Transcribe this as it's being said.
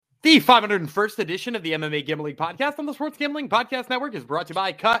The 501st edition of the MMA Gambling Podcast on the Sports Gambling Podcast Network is brought to you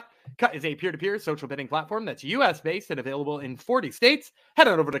by Cut. Cut is a peer-to-peer social betting platform that's U.S.-based and available in 40 states. Head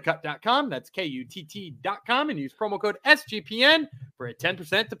on over to Cut.com, that's Kutt.com, and use promo code SGPN for a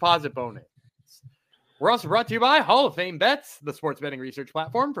 10% deposit bonus. We're also brought to you by Hall of Fame Bets, the sports betting research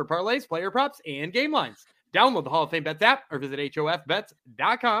platform for parlays, player props, and game lines. Download the Hall of Fame Bets app or visit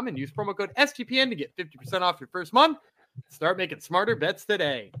HOFBets.com and use promo code SGPN to get 50% off your first month. Start making smarter bets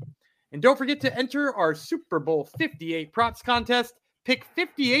today. And don't forget to enter our Super Bowl 58 props contest. Pick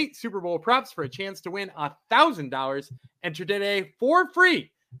 58 Super Bowl props for a chance to win $1,000. Enter today for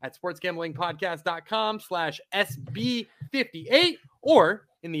free at sportsgamblingpodcast.com/SB58 or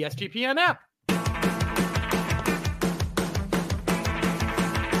in the SGPN app.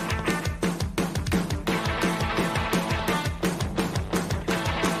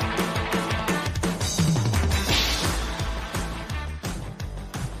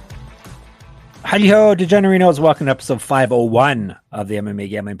 Howdy ho, Degenerinos. Welcome to episode 501 of the MMA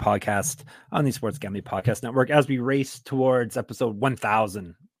Gambling Podcast on the Sports Gambling Podcast Network as we race towards episode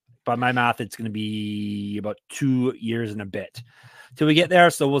 1000. By my math, it's going to be about 2 years and a bit till we get there.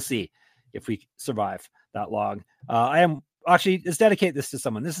 So we'll see if we survive that long. Let's dedicate this to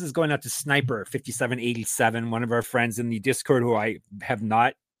someone. This is going out to Sniper 5787, one of our friends in the Discord who I have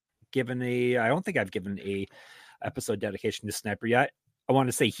not given I don't think I've given a episode dedication to Sniper yet. I want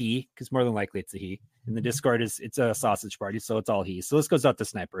to say he, because more than likely it's a he. In the Discord, it's a sausage party, so it's all he. So this goes out to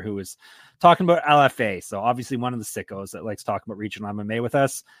Sniper, who is talking about LFA. So obviously one of the sickos that likes talking about regional MMA with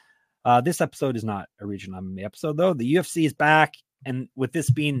us. This episode is not a regional MMA episode, though. The UFC is back, and with this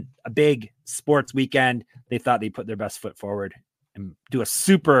being a big sports weekend, they thought they'd put their best foot forward and do a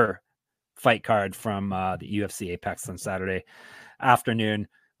super fight card from the UFC Apex on Saturday afternoon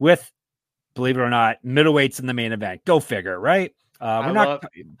with, believe it or not, middleweights in the main event. Go figure, right? I love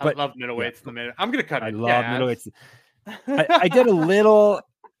middleweights in the minute. I'm going to cut it. I love middleweights. I did a little,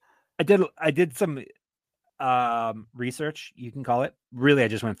 I did some research, you can call it. Really, I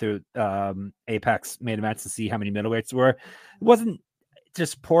just went through Apex main events to see how many middleweights were. It wasn't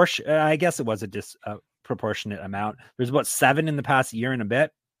just I guess it was a disproportionate amount. There's about 7 in the past year and a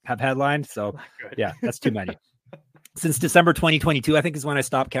bit have headlined. So yeah, that's too many. Since December 2022, I think is when I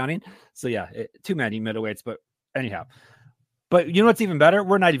stopped counting. So yeah, too many middleweights, but anyhow. But you know what's even better?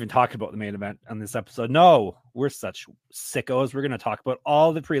 We're not even talking about the main event on this episode. No, we're such sickos. We're going to talk about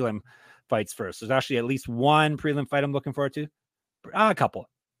all the prelim fights first. There's actually at least one prelim fight I'm looking forward to. A couple.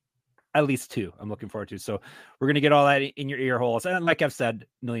 At least 2 I'm looking forward to. So we're going to get all that in your ear holes. And like I've said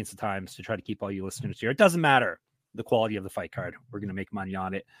millions of times to try to keep all you listeners here, it doesn't matter the quality of the fight card. We're going to make money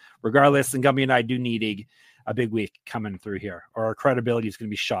on it. Regardless, and Gumby and I do need a big week coming through here, or our credibility is going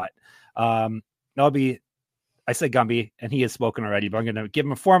to be shot. I said Gumby, and he has spoken already, but I'm going to give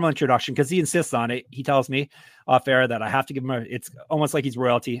him a formal introduction because he insists on it. He tells me off air that I have to give him it's almost like he's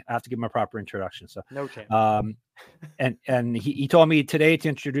royalty. I have to give him a proper introduction. So no chance. And he told me today to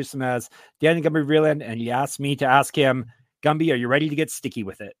introduce him as Danny Gumby Vreeland, and he asked me to ask him, Gumby, are you ready to get sticky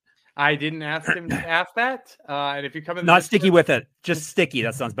with it? I didn't ask him to ask that. And if you come in, not sticky with it, just sticky.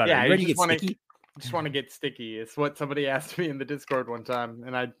 That sounds better. Yeah, you ready to get sticky? Just want to get sticky. It's what somebody asked me in the Discord one time,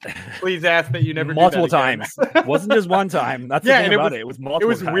 and I please ask that you never multiple do that times. Wasn't just one time. That's the thing about it. It was multiple. It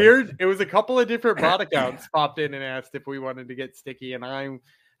was times. Weird. It was a couple of different bot accounts popped in and asked if we wanted to get sticky, and I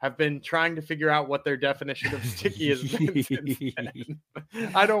have been trying to figure out what their definition of sticky is.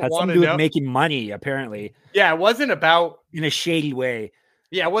 I don't want to know. Making money, apparently. Yeah, it wasn't about in a shady way.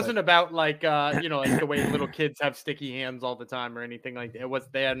 Yeah, it wasn't about like like the way little kids have sticky hands all the time or anything like that.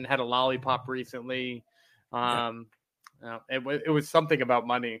 They hadn't had a lollipop recently. It was something about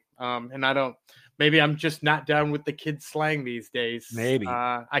money. And maybe I'm just not down with the kids slang these days. Maybe.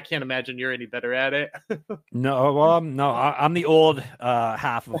 I can't imagine you're any better at it. No, I'm the old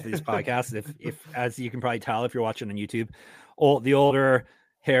half of these podcasts. If as you can probably tell, if you're watching on YouTube, the older,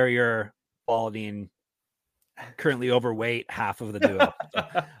 hairier, balding, currently overweight half of the duo.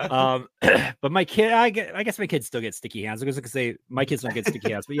 But my kid, I guess my kids still get sticky hands. I was going to say my kids don't get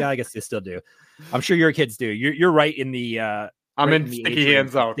sticky hands, but yeah, I guess they still do. I'm sure your kids do. You're right in the I'm in sticky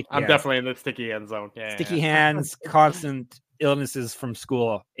hand zone. I'm definitely in the sticky hand zone. Yeah, sticky hands, constant illnesses from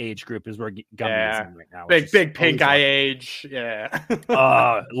school age group is where Gumby is in right now. Big pink eye age.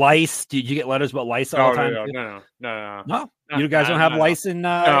 Yeah. Lice. Did you get letters about lice all the time? No. You guys don't have lice in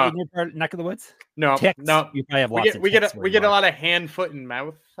your neck of the woods? No. Ticks? No. You probably have lots of ticks. We get a lot of hand, foot, and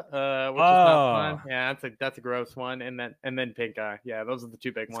mouth, which is not fun. Yeah, that's a gross one. And then pink eye. Yeah, those are the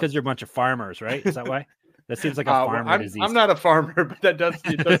 2 big ones. Because you're a bunch of farmers, right? Is that why? That seems like a farmer disease. I'm not a farmer, but it does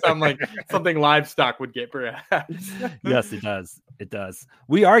sound like something livestock would get, perhaps. Yes, it does. It does.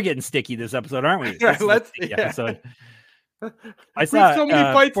 We are getting sticky this episode, aren't we? This episode. I saw so many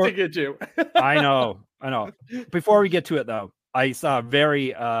fights to get to. I know. Before we get to it, though, I saw a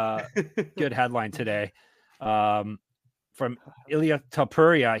very good headline today from Ilya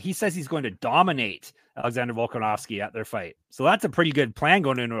Topuria. He says he's going to dominate Alexander Volkanovski at their fight. So that's a pretty good plan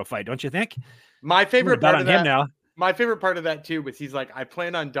going into a fight, don't you think? My favorite part of that, my favorite part of that too was he's like, I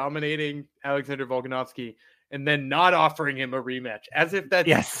plan on dominating Alexander Volkanovski and then not offering him a rematch, as if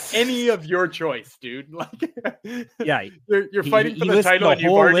that's any of your choice, dude. Like, yeah, you're fighting for the title and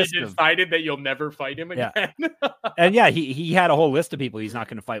you've already decided that you'll never fight him again. And he had a whole list of people he's not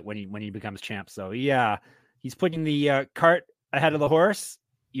going to fight when he becomes champ. So yeah, he's putting the cart ahead of the horse.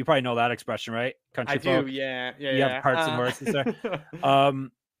 You probably know that expression, right? Country folk. Do. Yeah. You have carts and horses there.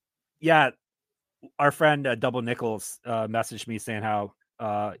 Yeah. Our friend Double Nichols messaged me saying how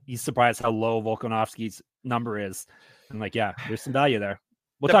he's surprised how low Volkanovski's number is. I'm like, yeah, there's some value there.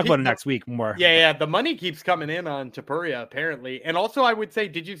 We'll talk about it next week more. Yeah. The money keeps coming in on Topuria, apparently. And also, I would say,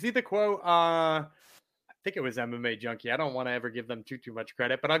 did you see the quote? I think it was MMA Junkie. I don't want to ever give them too much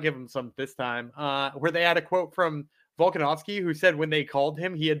credit, but I'll give them some this time. Where they had a quote from Volkanovski, who said when they called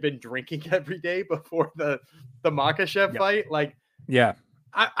him, he had been drinking every day before the Makhachev fight. Like, yeah.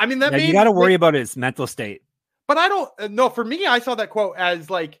 I mean, that means you got to worry about his mental state. But I don't know. For me, I saw that quote as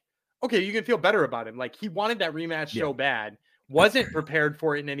like, okay, you can feel better about him. Like, he wanted that rematch so bad, wasn't prepared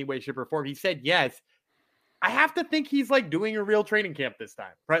for it in any way, shape, or form. He said yes. I have to think he's like doing a real training camp this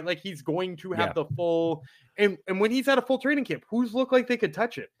time, right? Like, he's going to have the full, and when he's at a full training camp, who's look like they could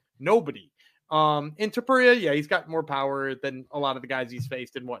touch it? Nobody. In Topuria, he's got more power than a lot of the guys he's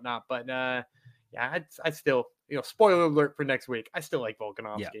faced and whatnot. But I still, spoiler alert for next week, I still like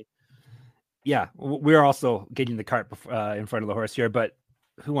Volkanovski. Yeah, we're also getting the cart in front of the horse here, but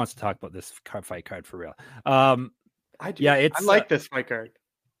who wants to talk about this fight card for real? I do. Yeah, I like this fight card.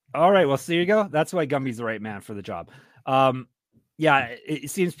 All right, well, so there you go. That's why Gumby's the right man for the job. It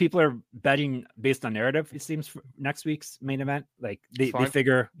seems people are betting based on narrative. It seems for next week's main event, like they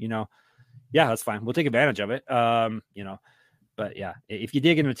figure, that's fine. We'll take advantage of it. But yeah, if you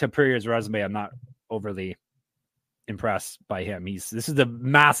dig into Topuria's resume, I'm not overly impressed by him. This is a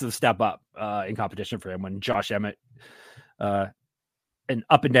massive step up in competition for him when Josh Emmett, and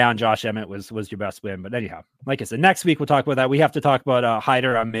up and down Josh Emmett was your best win. But anyhow, like I said, next week we'll talk about that. We have to talk about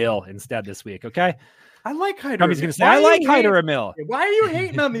Hyder Amil instead this week. Okay. I like Hyder. Tommy's going to say, I like Hyder Amil. Why are you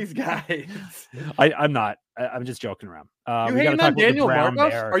hating on these guys? I'm not. I'm just joking around. You hating on Daniel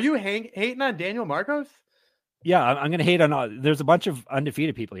Marcos? Are you hating on Daniel Marcos? Yeah, I'm going to hate on. There's a bunch of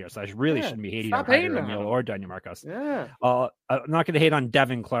undefeated people here, so I really shouldn't be hating on Hyder Amil or Daniel Marcos. Yeah. I'm not going to hate on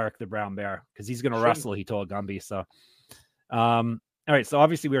Devin Clark, the brown bear, because he's going to wrestle. He told Gumby. So, all right. So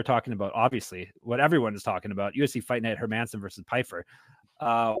obviously we were talking about what everyone is talking about: UFC Fight Night Hermanson versus Pfeiffer.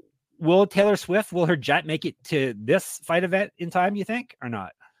 Will Taylor Swift, will her jet make it to this fight event in time, you think, or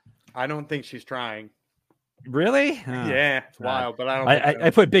not? I don't think she's trying. Really? Yeah, it's wild, but I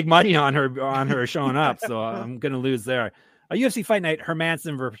put big money on her showing up, so I'm going to lose there. A UFC Fight Night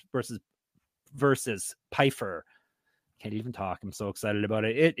Hermanson versus Pfeiffer. Can't even talk. I'm so excited about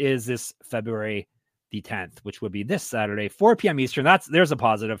it. It is this February the 10th, which would be this Saturday, 4 p.m. Eastern. There's a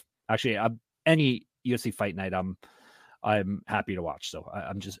positive. Actually, any UFC Fight Night, I'm happy to watch. So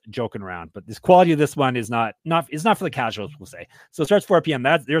I'm just joking around, but this quality of this one is not for the casuals, we'll say. So it starts 4 p.m.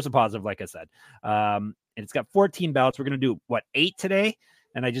 There's a positive, like I said. And it's got 14 bouts. We're going to do 8 today.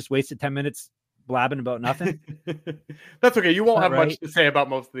 And I just wasted 10 minutes blabbing about nothing. That's okay. You won't have much to say about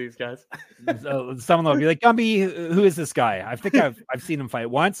most of these guys. So some of them will be like, Gumby, who is this guy? I think I've seen him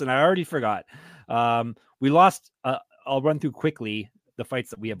fight once and I already forgot. We lost. I'll run through quickly the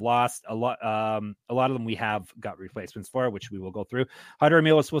fights that we have lost. A lot of them we have got replacements for, which we will go through. Hyder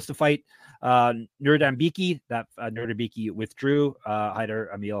Amil was supposed to fight Nurdambiki. That Nurdambiki withdrew.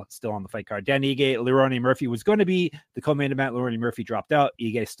 Hyder Amil still on the fight card. Dan Ige, Lerone Murphy was going to be the co-main event. Lerone Murphy dropped out.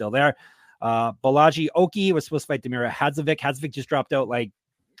 Ige still there. Balaji Oki was supposed to fight Damira Hadzovic. Hadzovic just dropped out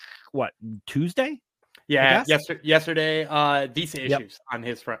Tuesday? Yeah, yesterday. Visa issues on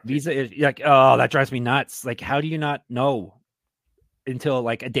his front. Visa is that drives me nuts. Like, how do you not know until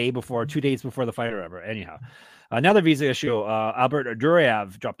like a day before, 2 days before the fight or whatever? Anyhow, another visa issue. Albert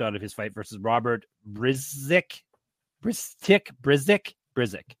Duraev dropped out of his fight versus Robert Brizik.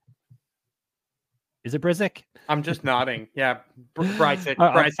 Is it Brizik? I'm just nodding. Yeah. Brysic.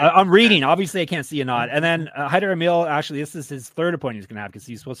 I'm reading. Obviously, I can't see a nod. And then Haider Emil, actually, this is his third opponent he's going to have because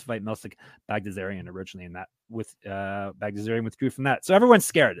he's supposed to fight Milsic Bagdasarian originally, and that with Bagdasarian withdrew from that. So everyone's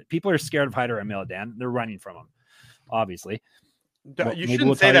scared. People are scared of Haider Emil, Dan. They're running from him, obviously. You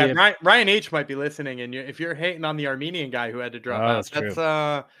shouldn't say that. Ryan H might be listening, and if you're hating on the Armenian guy who had to drop out,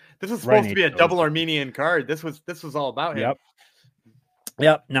 this was supposed to be a double Armenian card. This was all about him.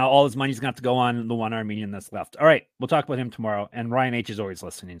 Yep. Now all his money's going to have to go on the one Armenian that's left. All right. We'll talk about him tomorrow. And Ryan H is always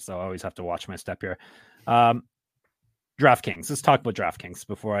listening, so I always have to watch my step here. DraftKings. Let's talk about DraftKings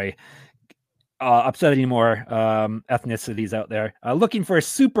before I upset any more ethnicities out there. Looking for a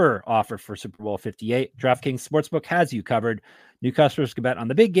super offer for Super Bowl 58. DraftKings Sportsbook has you covered. New customers can bet on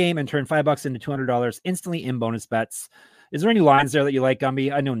the big game and turn $5 into $200 instantly in bonus bets. Is there any lines there that you like,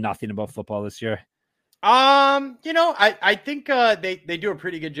 Gumby? I know nothing about football this year. I think they do a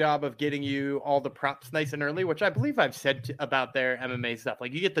pretty good job of getting you all the props nice and early, which I believe I've said about their MMA stuff.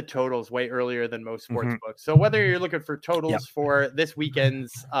 Like, you get the totals way earlier than most sports books. So whether you're looking for totals for this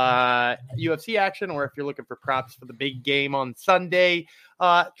weekend's UFC action, or if you're looking for props for the big game on Sunday,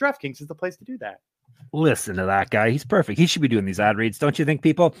 DraftKings is the place to do that. Listen to that guy. He's perfect. He should be doing these ad reads, don't you think,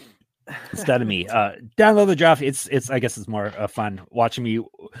 people? Instead of me, download the draft. It's I guess it's more fun watching me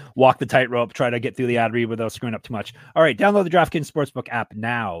walk the tightrope, try to get through the ad read without screwing up too much. All right, download the DraftKings Sportsbook app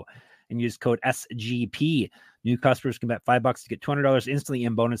now and use code SGP. New customers can bet $5 to get $200 instantly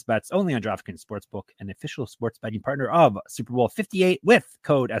in bonus bets only on DraftKings Sportsbook, an official sports betting partner of Super Bowl 58 with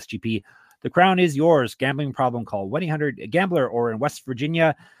code SGP. The crown is yours. Gambling problem, call 1-800-GAMBLER, or in West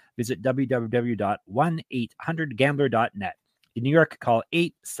Virginia, visit www.1800gambler.net. In New York, call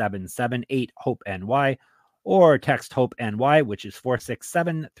 877-8-HOPE-NY or text HOPE-NY, which is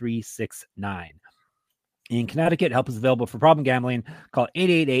 467-369. In Connecticut, help is available for problem gambling. Call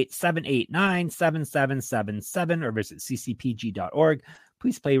 888-789-7777 or visit ccpg.org.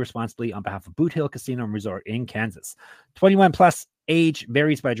 Please play responsibly on behalf of Boot Hill Casino and Resort in Kansas. 21 plus, age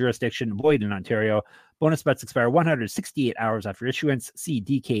varies by jurisdiction, void in Ontario. Bonus bets expire 168 hours after issuance. See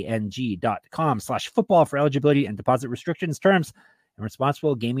dkng.com/football for eligibility and deposit restrictions, terms, and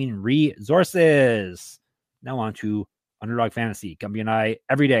responsible gaming resources. Now on to Underdog Fantasy. Gumby and I,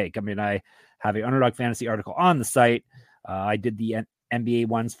 every day, Gumby and I have an Underdog Fantasy article on the site. I did the NBA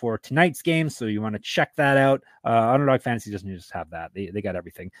ones for tonight's game, so you want to check that out. Underdog Fantasy doesn't just have that. They got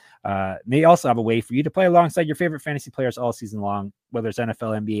everything. They also have a way for you to play alongside your favorite fantasy players all season long, whether it's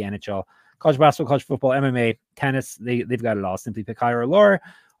NFL, NBA, NHL, college basketball, college football, MMA, tennis. They've got it all. Simply pick higher or lower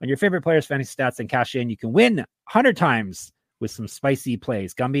on your favorite players' fantasy stats and cash in. You can win 100 times with some spicy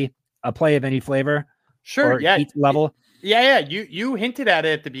plays. Gumby, a play of any flavor? Sure, yeah. Each level? Yeah. You hinted at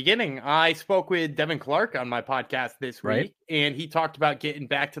it at the beginning. I spoke with Devin Clark on my podcast this week, and he talked about getting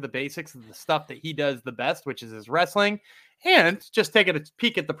back to the basics of the stuff that he does the best, which is his wrestling, and just taking a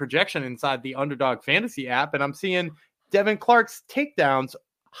peek at the projection inside the Underdog Fantasy app. And I'm seeing Devin Clark's takedowns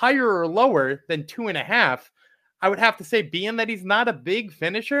higher or lower than 2.5. I would have to say, being that he's not a big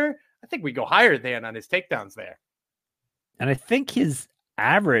finisher, I think we go higher than on his takedowns there. And I think his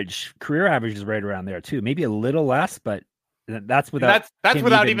career average is right around there too. Maybe a little less, but that's without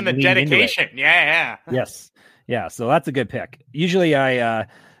even the dedication. Yeah. Yes. Yeah. So that's a good pick. Usually I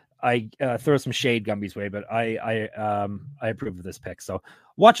throw some shade Gumby's way, but I approve of this pick. So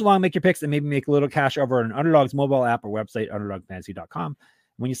watch along, make your picks, and maybe make a little cash over on Underdog's mobile app or website, underdogfantasy.com.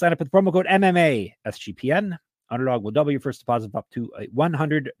 When you sign up with the promo code MMA SGPN, Underdog will double your first deposit up to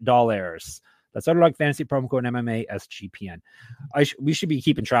 $100. That's Underdog Fantasy promo code MMA SGPN. We should be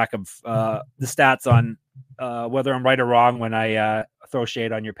keeping track of the stats on whether I'm right or wrong when I throw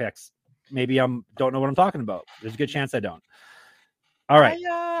shade on your picks. Maybe I don't know what I'm talking about. There's a good chance I don't. All right.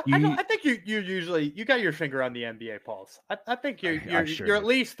 I think you usually got your finger on the NBA pulse. I think you're at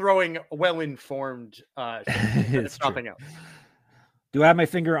least throwing well-informed it's nothing else. Do I have my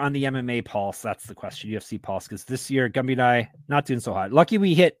finger on the MMA pulse? That's the question. UFC pulse, because this year Gumby and I not doing so hot. Lucky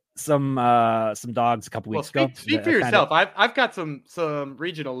we hit some dogs a couple weeks ago. Speak for yourself. I've got some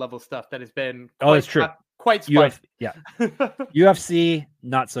regional level stuff that has been it's true. Quite spicy. UFC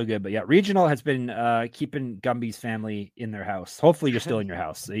not so good, but yeah, regional has been keeping Gumby's family in their house. Hopefully, you're still in your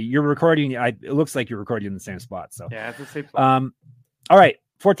house. You're recording. It looks like you're recording in the same spot. So yeah, it's the same spot. All right,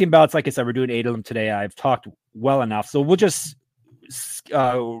 14 ballots. Like I said, we're doing 8 of them today. I've talked well enough, so we'll just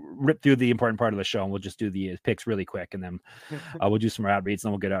rip through the important part of the show, and we'll just do the picks really quick, and then we'll do some ad reads, and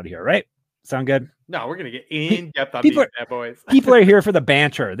then we'll get out of here. Right? Sound good? No, we're gonna get in depth on these bad boys. People are here for the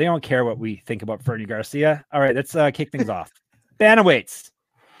banter. They don't care what we think about Fernie Garcia. All right, let's kick things off. Bantamweights,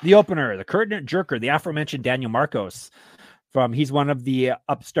 the opener, the curtain jerker, the aforementioned Daniel Marcos he's one of the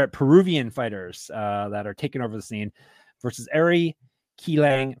upstart Peruvian fighters that are taking over the scene, versus Ari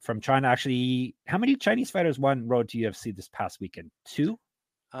Qilang from China. Actually, how many Chinese fighters won road to UFC this past weekend? Two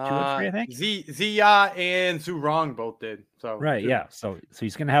or three, I think. Zia and Zhu Rong both did. So right, yeah. So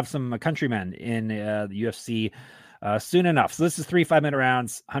he's going to have some countrymen in the UFC soon enough. So this is 3 5-minute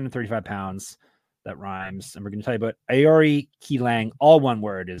rounds, 135 pounds. That rhymes. And we're going to tell you about Ari Qilang. All one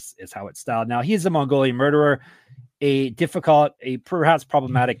word is how it's styled. Now, he is a Mongolian murderer, a perhaps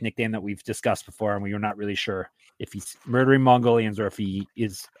problematic nickname that we've discussed before, and we were not really sure if he's murdering Mongolians or if he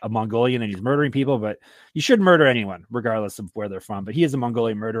is a Mongolian and he's murdering people, but you should murder anyone, regardless of where they're from. But he is a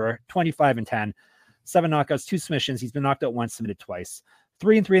Mongolian murderer, 25-10, 7 knockouts, 2 submissions. He's been knocked out once, submitted twice.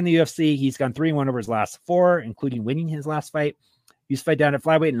 3-3 in the UFC. He's gone 3-1 over his last 4, including winning his last fight. Used to fight down at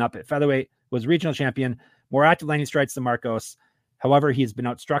flyweight and up at featherweight. Was regional champion. More active landing strikes than Marcos. However, he's been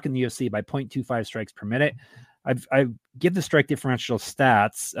outstruck in the UFC by 0.25 strikes per minute. I give the strike differential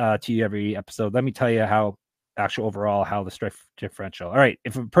stats to you every episode. Let me tell you how the strike differential. All right.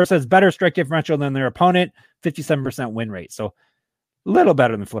 If a person has better strike differential than their opponent, 57% win rate. So a little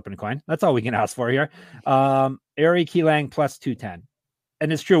better than flipping a coin. That's all we can ask for here. Ari Qilang plus 210.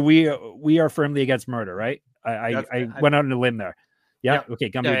 And it's true. We are firmly against murder, right? I went out on a limb there. Yeah. Yep.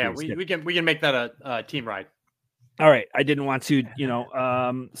 Okay. We can make that a team ride. All right. I didn't want to,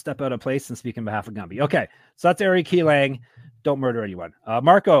 step out of place and speak on behalf of Gumby. Okay. So that's Ari Qilang. Don't murder anyone.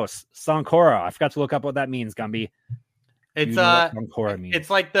 Marcos Sankora. I forgot to look up what that means, Gumby. It's Sankora means.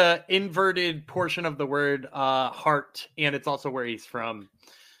 It's like the inverted portion of the word heart, and it's also where he's from.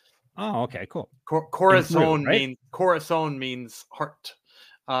 Oh, okay, cool. Corazon means heart.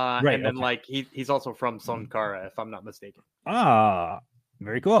 Right, and then like he's also from Sankara, if I'm not mistaken.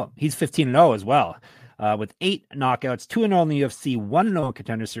 Very cool. He's 15-0 as well, with 8 knockouts, 2-0 in the UFC, 1-0 in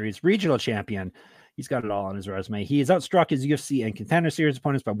Contender Series, regional champion. He's got it all on his resume. He has outstruck his UFC and Contender Series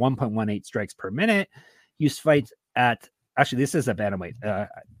opponents by 1.18 strikes per minute. He used to fight this is a bantamweight.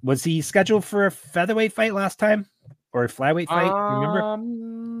 Was he scheduled for a featherweight fight last time? Or a flyweight fight?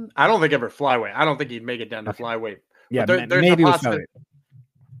 Remember? I don't think ever flyweight. I don't think he'd make it down to flyweight. Yeah, maybe it was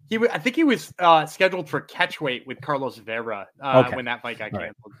flyweight. I think he was scheduled for catchweight with Carlos Vera when that fight got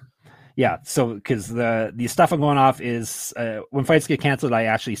canceled. Yeah, so because the stuff I'm going off is when fights get canceled, I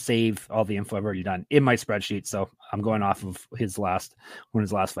actually save all the info I've already done in my spreadsheet. So I'm going off of when his last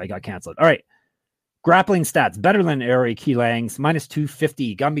fight got canceled. All right, grappling stats better than Ari Qilang's, minus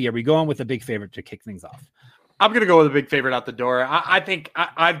 250. Gumby, are we going with a big favorite to kick things off? I'm going to go with a big favorite out the door. I think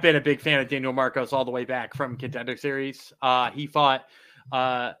I've been a big fan of Daniel Marcos all the way back from Contender Series. He fought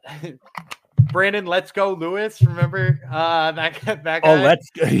Brandon Let's Go Lewis. Remember that guy? Oh,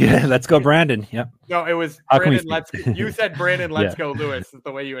 let's go Brandon. Yep. No, it was Brandon You said Brandon Let's Go Lewis is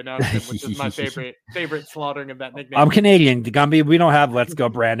the way you announced him, which is my favorite slaughtering of that nickname. I'm Canadian, Gumby. We don't have Let's Go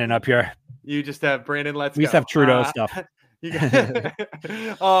Brandon up here. You just have Brandon Let's Go. We just have Trudeau stuff.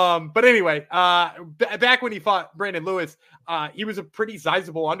 But anyway, back when he fought Brandon Lewis, he was a pretty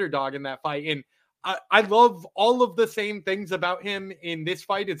sizable underdog in that fight, and I love all of the same things about him in this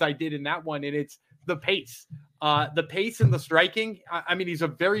fight as I did in that one, and it's the pace and the striking. I mean, he's a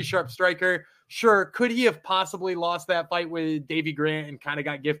very sharp striker. Sure, could he have possibly lost that fight with Davey Grant and kind of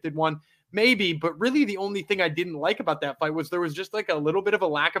got gifted one? Maybe, but really the only thing I didn't like about that fight was there was just like a little bit of a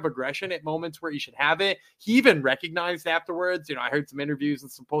lack of aggression at moments where he should have it. He even recognized afterwards, I heard some interviews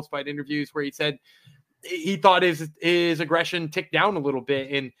and some post-fight interviews where he said he thought his aggression ticked down a little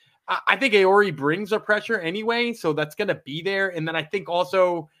bit. And I think Aori brings a pressure anyway, so that's going to be there. And then I think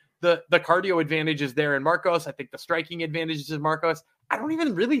also the cardio advantage is there in Marcos. I think the striking advantage is in Marcos. I don't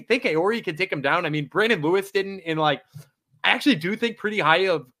even really think Aori can take him down. I mean, Brandon Lewis didn't, and I actually do think pretty high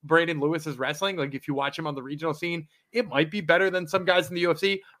of Brandon Lewis's wrestling. Like if you watch him on the regional scene, it might be better than some guys in the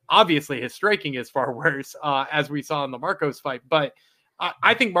UFC. Obviously, his striking is far worse, as we saw in the Marcos fight. But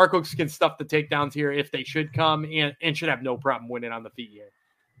I think Marcos can stuff the takedowns here if they should come, and should have no problem winning on the feet here.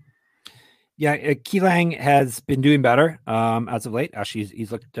 Yeah, Qilang has been doing better as of late. Actually,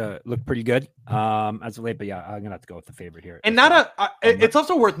 he's looked pretty good as of late. But yeah, I'm gonna have to go with the favorite here. And it's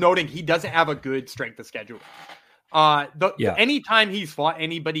also worth noting he doesn't have a good strength of schedule. Anytime he's fought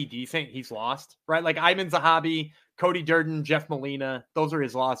anybody decent, he's lost, right? Like Ivan Zahabi, Cody Durden, Jeff Molina, those are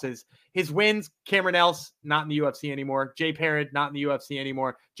his losses. His wins, Cameron Else, not in the UFC anymore. Jay Parent, not in the UFC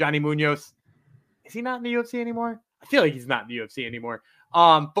anymore. Johnny Munoz, is he not in the UFC anymore? I feel like he's not in the UFC anymore.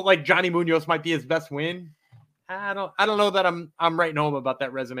 But like Johnny Munoz might be his best win. I don't know that I'm writing home about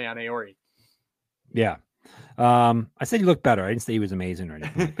that resume on Aori. Yeah. I said he looked better. I didn't say he was amazing or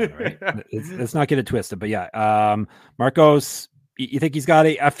anything like that, right? Let's not get it twisted. But yeah, Marcos, you think he's got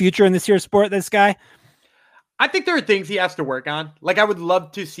a future in this year's sport, this guy? I think there are things he has to work on. Like, I would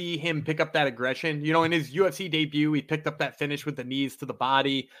love to see him pick up that aggression. You know, in his UFC debut, he picked up that finish with the knees to the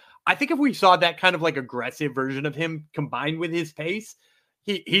body. I think if we saw that kind of like aggressive version of him combined with his pace,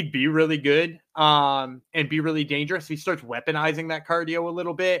 he'd be really good and be really dangerous. He starts weaponizing that cardio a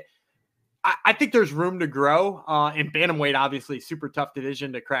little bit. I think there's room to grow. And bantamweight, obviously, super tough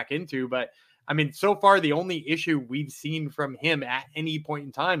division to crack into. But I mean, so far, the only issue we've seen from him at any point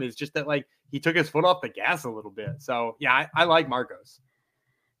in time is just that, like, he took his foot off the gas a little bit. So, yeah, I like Marcos.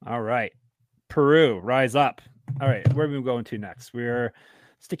 All right. Peru, rise up. All right. Where are we going to next? We're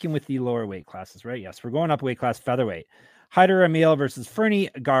sticking with the lower weight classes, right? Yes. We're going up weight class featherweight. Haider Emil versus Fernie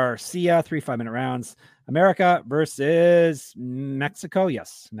Garcia, 3 5-minute rounds. America versus Mexico.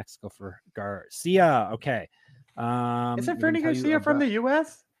 Yes. Mexico for Garcia. Okay. Isn't Fernie Garcia from the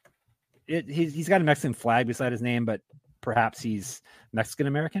U.S.? He's got a Mexican flag beside his name, but perhaps he's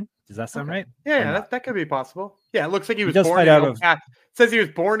Mexican-American. Does that sound right? Yeah, that could be possible. Yeah, it looks like he was born in El Paso. Says he was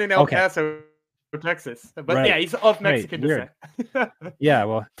born in El Paso, Texas. But right. Yeah, he's of Mexican descent. Yeah,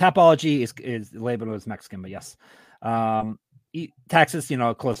 well, Tapology is labeled as Mexican, but yes. Texas,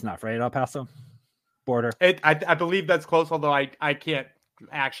 close enough, right? El Paso border. I believe that's close, although I can't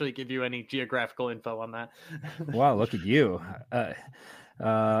actually give you any geographical info on that. Wow, look at you.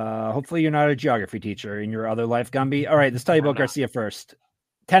 Hopefully you're not a geography teacher in your other life, Gumby. All right, let's tell you about Garcia first.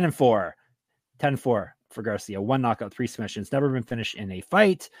 10-4 for Garcia. 1 knockout, 3 submissions. Never been finished in a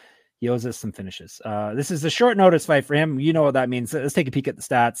fight. He owes us some finishes. This is a short notice fight for him. You know what that means. Let's take a peek at the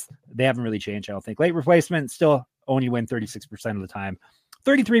stats. They haven't really changed, I don't think. Late replacement, still only win 36% of the time.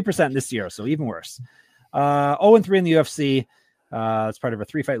 33% this year, so even worse. 0-3 in the UFC. It's part of a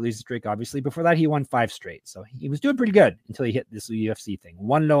 3-fight losing streak, obviously. Before that, he won 5 straight. So he was doing pretty good until he hit this UFC thing.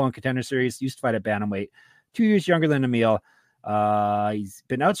 1-0 in Contender Series. Used to fight at bantamweight. 2 years younger than Emil. He's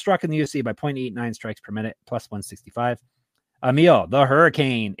been outstruck in the UFC by 0.89 strikes per minute, plus 165. Emil, the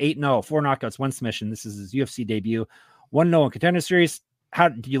Hurricane, 8-0, 4 knockouts, 1 submission. This is his UFC debut. 1-0 in Contender Series. How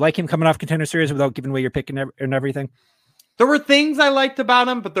do you like him coming off Contender Series without giving away your pick and everything? There were things I liked about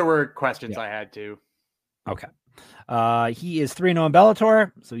him, but there were questions I had too. Okay. He is 3-0 in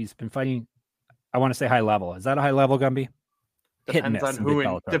Bellator, so he's been fighting, I want to say high level. Is that a high level, Gumby? Depends on who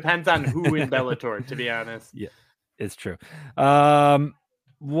in Bellator, to be honest. Yeah, it's true.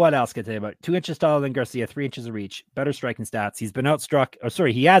 What else can I tell you about? 2 inches taller than Garcia, 3 inches of reach, better striking stats. He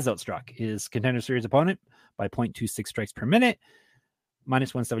has outstruck his Contender Series opponent by 0.26 strikes per minute,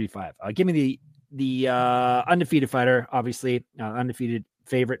 minus 175. Give me the undefeated fighter, obviously, undefeated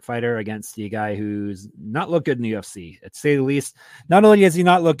favorite fighter against the guy who's not looked good in the UFC, to say the least. Not only does he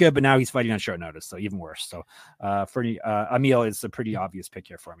not look good, but now he's fighting on short notice, so even worse. So Emil is a pretty obvious pick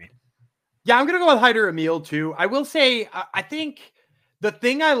here for me. Yeah, I'm going to go with Haider Emil too. I will say, I think the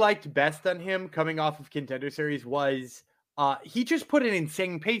thing I liked best on him coming off of Contender Series was he just put an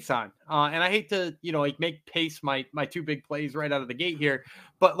insane pace on. And I hate to, make pace my 2 big plays right out of the gate here,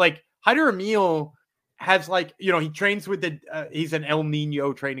 but like Haider Emil has he trains with he's an El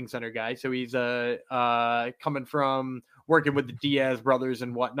Nino training center guy. So he's coming from working with the Diaz brothers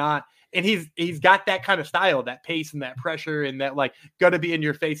and whatnot. And he's got that kind of style, that pace and that pressure and that gonna be in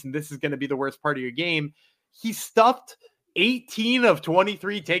your face. And this is going to be the worst part of your game. He stuffed 18 of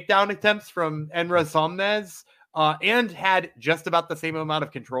 23 takedown attempts from Enra Somnez and had just about the same amount of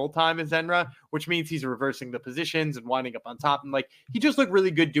control time as Enra, which means he's reversing the positions and winding up on top. And he just looked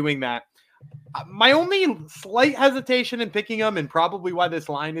really good doing that. My only slight hesitation in picking him, and probably why this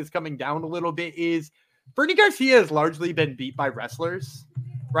line is coming down a little bit, is Fernie Garcia has largely been beat by wrestlers,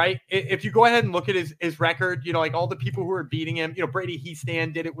 right? If you go ahead and look at his record, all the people who are beating him, Brady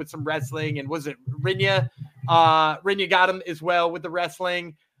Heastan did it with some wrestling, and was it Rinya? Rinya got him as well with the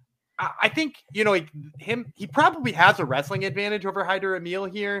wrestling. I think, he probably has a wrestling advantage over Haider Emil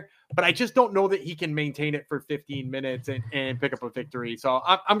here, but I just don't know that he can maintain it for 15 minutes and pick up a victory. So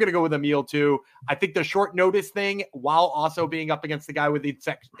I'm going to go with Emil too. I think the short notice thing, while also being up against the guy with the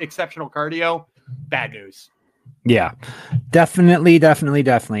exceptional cardio, bad news. Yeah, definitely. All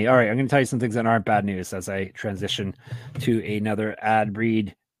right, I'm going to tell you some things that aren't bad news as I transition to another ad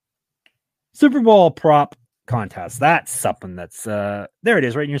read. Super Bowl prop contest. That's something that's there it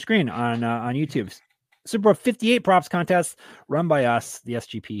is right on your screen on YouTube. Super Bowl 58 props contest run by us, the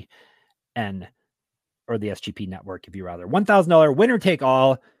SGPN, or the SGP network, if you rather. $1,000 winner take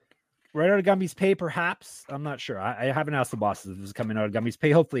all. Right out of Gumby's pay, perhaps. I'm not sure. I haven't asked the bosses if this is coming out of Gumby's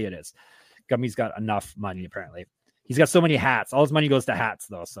pay. Hopefully it is. Gumby's got enough money, apparently. He's got so many hats. All his money goes to hats,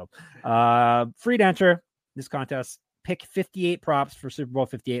 though. So free to enter this contest. Pick 58 props for Super Bowl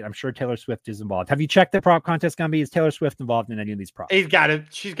 58. I'm sure Taylor Swift is involved. Have you checked the prop contest, Gumby? Is Taylor Swift involved in any of these props? He's got it.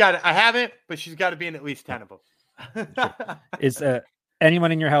 She's got it. I haven't, but she's got to be in at least 10 of them. Is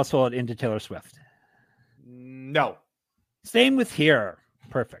anyone in your household into Taylor Swift? No. Same with here.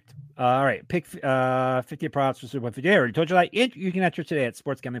 Perfect. All right. Pick 50 props for Super Bowl 58. I already told you that. You can enter today at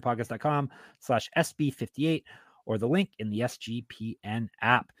sportsgamblingpodcast.com/SB58 or the link in the SGPN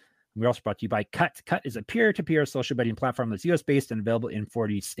app. We're also brought to you by Cut. Cut is a peer-to-peer social betting platform that's US-based and available in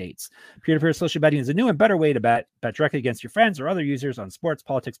 40 states. Peer-to-peer social betting is a new and better way to bet directly against your friends or other users on sports,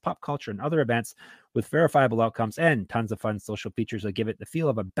 politics, pop culture, and other events with verifiable outcomes and tons of fun social features that give it the feel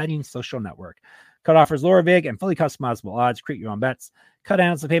of a betting social network. Cut offers lower vig and fully customizable odds. Create your own bets. Cut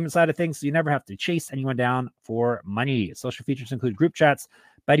handles the payment side of things, so you never have to chase anyone down for money. Social features include group chats,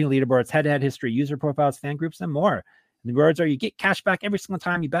 betting leaderboards, head-to-head history, user profiles, fan groups, and more. The rewards are you get cash back every single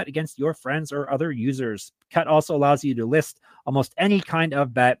time you bet against your friends or other users. Cut also allows you to list almost any kind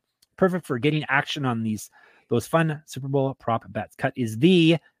of bet, perfect for getting action on those fun Super Bowl prop bets. Cut is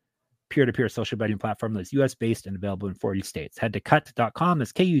the peer-to-peer social betting platform that's US-based and available in 40 states. Head to cut.com,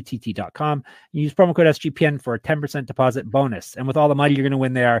 that's KUTT.com, and use promo code SGPN for a 10% deposit bonus. And with all the money you're going to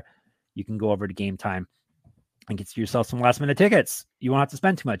win there, you can go over to Game Time and get yourself some last-minute tickets. You won't have to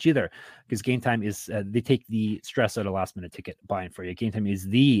spend too much either, because Game Time is, they take the stress out of last-minute ticket buying for you. Game Time is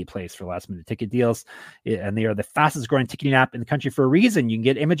the place for last-minute ticket deals, and they are the fastest-growing ticketing app in the country for a reason. You can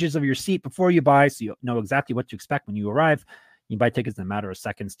get images of your seat before you buy, so you know exactly what to expect when you arrive. You buy tickets in a matter of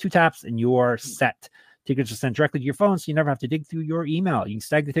seconds, 2 taps, and you're set. Tickets are sent directly to your phone, so you never have to dig through your email. You can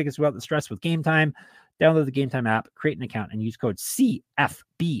snag the tickets without the stress with Game Time. Download the Game Time app, create an account, and use code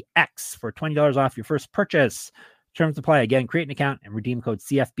CFBX for $20 off your first purchase. Terms apply. Again, create an account and redeem code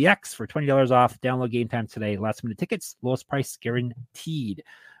CFBX for $20 off. Download Game Time today. Last-minute tickets, lowest price guaranteed.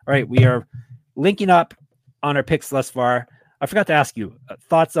 All right, we are linking up on our picks thus far. I forgot to ask you,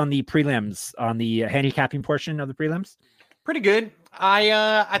 thoughts on the prelims, on the handicapping portion of the prelims? Pretty good.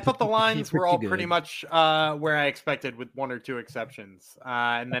 I thought the lines were all pretty much where I expected, with one or two exceptions.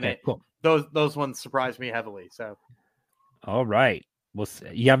 And then cool. those ones surprised me heavily. So, all right. Well,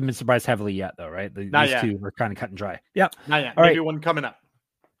 you haven't been surprised heavily yet, though, right? These two were kind of cut and dry. Yeah. Not yet. All Maybe right. one coming up.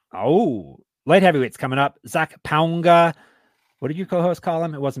 Oh, light heavyweights coming up. Zach Pounga. What did your co-host call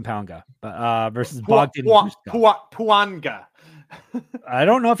him? It wasn't Pounga, but versus Bogdan Puanga. I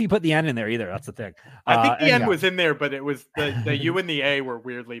don't know if you put the N in there either. That's the thing. I think the N was in there, but it was the U and the A were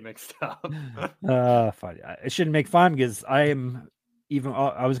weirdly mixed up. Fine. It shouldn't make fun because I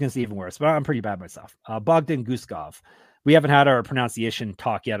was going to say even worse, but I'm pretty bad myself. Bogdan Guskov. We haven't had our pronunciation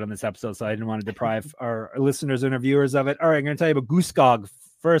talk yet on this episode, so I didn't want to deprive our listeners and our viewers of it. All right, I'm going to tell you about Guskov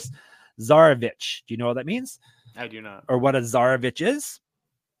first. Tsarevich. Do you know what that means? I do not. Or what a Tsarevich is?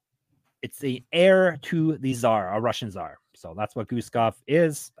 It's the heir to the Tsar, a Russian Tsar. So that's what Guskov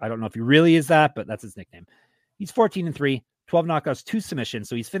is. I don't know if he really is that, but that's his nickname. He's 14-3, 12 knockouts, 2 submissions.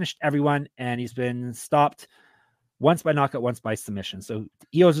 So he's finished everyone, and he's been stopped once by knockout, once by submission. So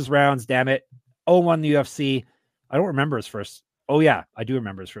he owes his rounds, damn it. 0-1 in the UFC. I don't remember his first. Oh, yeah, I do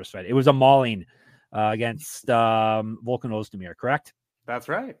remember his first fight. It was a mauling against Volkan Ozdemir, correct? That's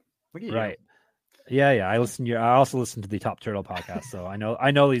right. Look at you. Right. Yeah. I also listened to the Top Turtle podcast, so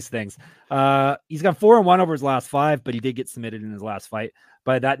I know these things. He's got 4-1 over his last 5, but he did get submitted in his last fight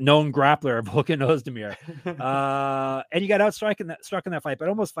by that known grappler, Volkan Ozdemir. And he got struck in that fight, but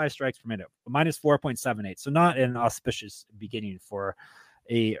almost 5 strikes per minute, minus 4.78. So not an auspicious beginning for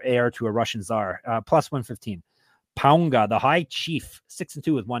a heir to a Russian Tsar. Plus 115. Pounga, the High Chief,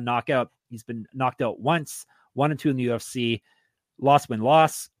 6-2 with 1 knockout. He's been knocked out once, 1-2 in the UFC.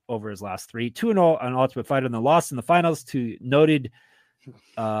 Loss over his last 3, 2-0 on Ultimate Fighter, and the loss in the finals to noted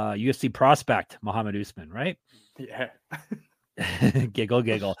UFC prospect Muhammad Usman, right? Yeah.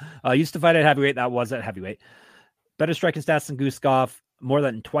 Giggle. Used to fight at heavyweight. That was at heavyweight. Better striking stats than Guskov. More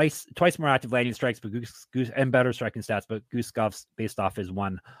than twice more active landing strikes, but and better striking stats. But Guskov's based off his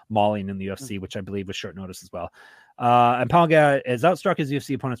 1 mauling in the UFC, which I believe was short notice as well. And Pounga has outstruck his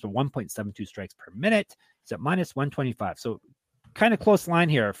UFC opponents with 1.72 strikes per minute. He's at minus 125. So kind of close line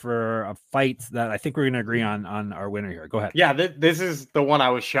here for a fight that I think we're going to agree on our winner here. Go ahead. Yeah, this is the one I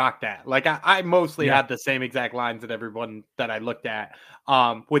was shocked at. Like I mostly had the same exact lines that everyone that I looked at,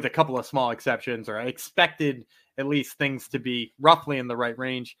 with a couple of small exceptions, or I expected at least things to be roughly in the right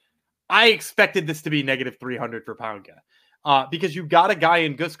range. I expected this to be negative 300 for Pounga, because you got a guy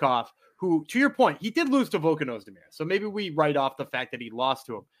in Guskov who, to your point, he did lose to Volkan Ozdemir. So maybe we write off the fact that he lost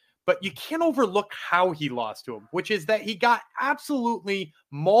to him. But you can't overlook how he lost to him, which is that he got absolutely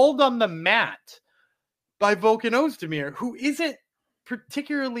mauled on the mat by Volkan Ozdemir, who isn't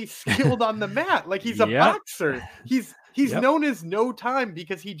particularly skilled on the mat. Like, he's a boxer. He's known as no time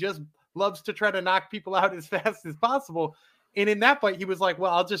because he just loves to try to knock people out as fast as possible. And in that fight, he was like,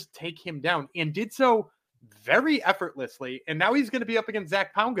 well, I'll just take him down, and did so very effortlessly. And now he's going to be up against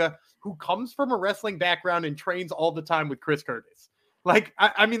Zach Pounga, who comes from a wrestling background and trains all the time with Chris Curtis. Like,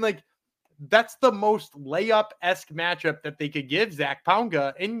 I mean, like, that's the most layup-esque matchup that they could give Zach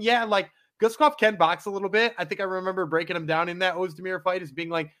Pounga. And yeah, like, Guskov can box a little bit. I think I remember breaking him down in that Ozdemir fight as being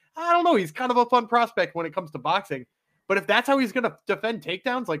like, I don't know, he's kind of a fun prospect when it comes to boxing. But if that's how he's going to defend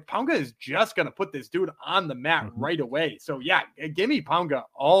takedowns, like, Pounga is just going to put this dude on the mat right away. So yeah, give me Pounga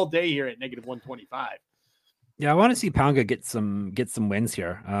all day here at -125. Yeah, I want to see Pounga get some wins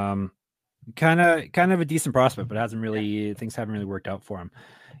here. Kind of a decent prospect, but things haven't really worked out for him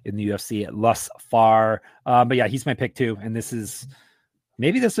in the UFC thus far. But yeah, he's my pick too. And this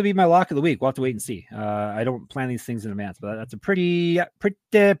will be my lock of the week. We'll have to wait and see. I don't plan these things in advance, but that's a pretty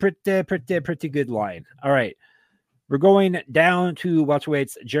good line. All right. We're going down to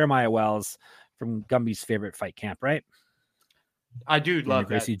welterweights. Jeremiah Wells from Gumby's favorite fight camp, right? I do love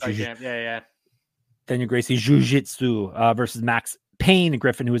that fight camp. Yeah. Daniel Gracie Jiu-Jitsu versus Max Payne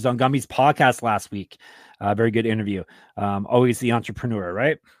Griffin, who was on Gumby's podcast last week. Very good interview. Always the entrepreneur,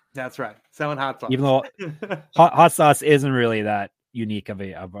 right? That's right. Selling hot sauce. Even though hot sauce isn't really that unique of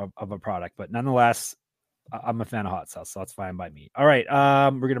a product, but nonetheless, I'm a fan of hot sauce, so that's fine by me. All right.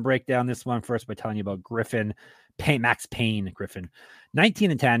 We're going to break down this one first by telling you about Max Payne Griffin.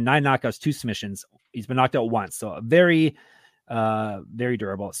 19-10, 9 knockouts, 2 submissions. He's been knocked out once, so very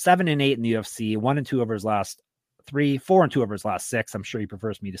durable. 7-8 in the UFC, 1-2 over his last 3, 4-2 over his last 6. I'm sure he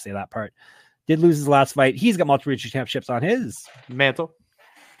prefers me to say that part. Did lose his last fight. He's got multiple regional championships on his mantle.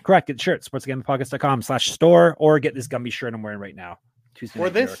 Correct. Get the shirt, sportsgamblingpodcast.com/store, or get this Gumby shirt I'm wearing right now. Or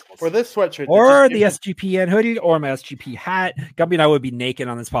this sweatshirt. Or the SGPN hoodie, or my SGP hat. Gumby and I would be naked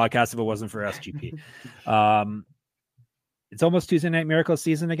on this podcast if it wasn't for SGP. It's almost Tuesday Night Miracle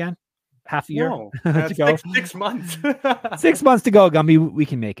season again. Half a year to go. Like 6 months. 6 months to go, Gumby. We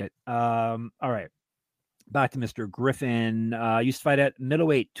can make it. All right. Back to Mr. Griffin. Used to fight at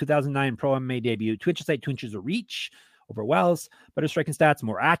middleweight, 2009 Pro MMA debut. 2 inches height, 2 inches of reach over Wells. Better striking stats,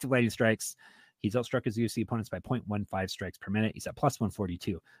 more active landing strikes. He's outstruck his UFC opponents by 0.15 strikes per minute. He's at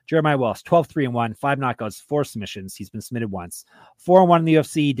 +142. Jeremiah Wells, 12-3-1, 5 knockouts, 4 submissions. He's been submitted once. 4-1 in the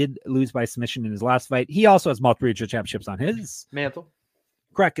UFC. Did lose by submission in his last fight. He also has multiple regional championships on his mantle.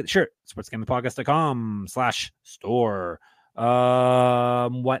 Correct. Get the shirt. sportsgamblingpodcast.com/store.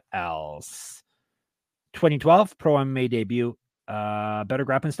 What else? 2012 Pro MMA debut. Better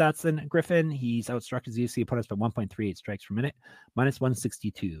grappling stats than Griffin. He's outstruck his UFC opponents by 1.38 strikes per minute,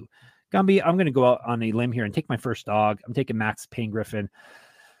 -162. Gumby, I'm going to go out on a limb here and take my first dog. I'm taking Max Payne Griffin.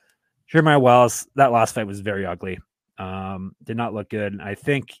 Jeremiah Wells, that last fight was very ugly. Did not look good. I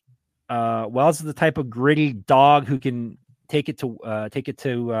think Wells is the type of gritty dog who can Griffin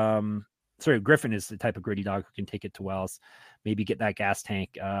is the type of gritty dog who can take it to Wells, maybe get that gas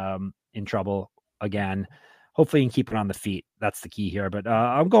tank in trouble again. Hopefully he can keep it on the feet. That's the key here, but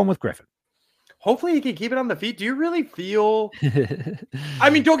I'm going with Griffin. Hopefully he can keep it on the feet. Do you really feel?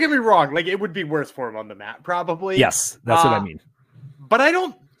 I mean, don't get me wrong. Like, it would be worse for him on the mat, probably. Yes, that's what I mean. But I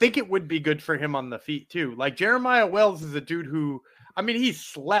don't think it would be good for him on the feet, too. Like, Jeremiah Wells is a dude who, I mean, he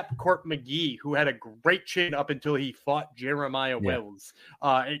slept Court McGee, who had a great chin up until he fought Jeremiah Wells.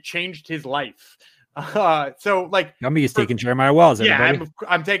 It changed his life. So, like, Gumby is taking Jeremiah Wells. Yeah,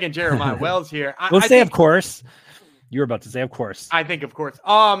 I'm taking Jeremiah Wells here. Of course. You were about to say, of course. I think, of course.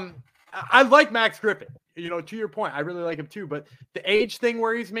 I like Max Griffin. You know, to your point, I really like him too. But the age thing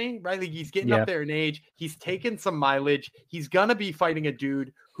worries me, right? Like, he's getting up there in age. He's taking some mileage. He's gonna be fighting a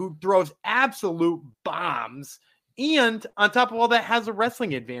dude who throws absolute bombs, and on top of all that, has a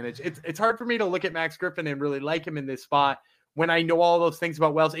wrestling advantage. It's hard for me to look at Max Griffin and really like him in this spot when I know all those things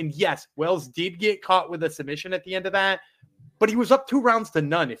about Wells. And yes, Wells did get caught with a submission at the end of that, but he was up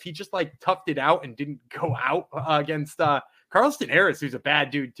 2-0. If he just like toughed it out and didn't go out against Carlston Harris, who's a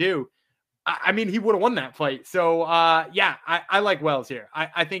bad dude too, I mean, he would have won that fight. So I like Wells here.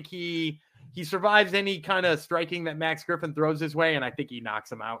 I think he survives any kind of striking that Max Griffin throws his way, and I think he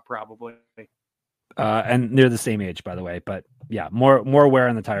knocks him out probably. And they're the same age, by the way, but yeah, more wear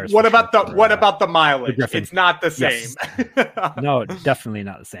on the tires. What about the mileage? It's not the same. Yes. No, definitely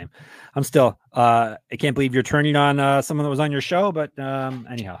not the same. I'm still I can't believe you're turning on someone that was on your show, but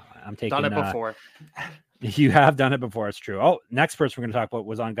anyhow, I'm taking done it before. You have done it before. It's true. Oh, next person we're going to talk about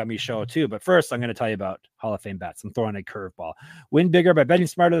was on Gumby's show too. But first, I'm going to tell you about Hall of Fame bets. I'm throwing a curveball. Win bigger by betting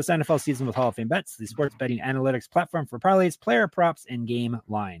smarter this NFL season with Hall of Fame bets, the sports betting analytics platform for parlays, player props, and game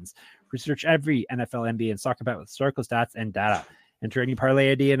lines. Research every NFL, NBA, and soccer bet with historical stats and data. Enter any parlay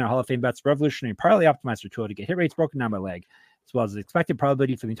idea in our Hall of Fame bets revolutionary parlay optimizer tool to get hit rates broken down by leg, as well as the expected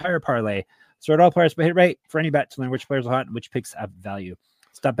probability for the entire parlay. Sort all players by hit rate for any bet to learn which players are hot and which picks have value.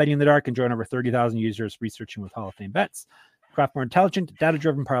 Stop betting in the dark and join over 30,000 users researching with Hall of Fame bets. Craft more intelligent,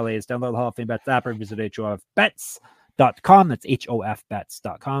 data-driven parlays. Download the Hall of Fame Bets app or visit HOFBets.com. That's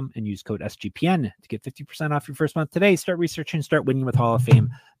HOFBets.com and use code SGPN to get 50% off your first month today. Start researching, start winning with Hall of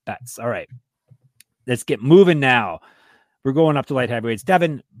Fame bets. All right, let's get moving now. We're going up to light heavyweights.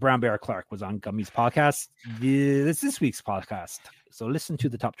 Devin Brown Bear Clark was on Gummy's podcast. This week's podcast. So listen to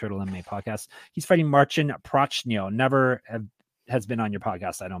the Top Turtle MMA podcast. He's fighting Marcin Prochnio. Has been on your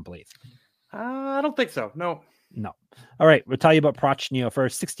podcast, I don't believe. I don't think so. No. All right. We'll tell you about Prochnio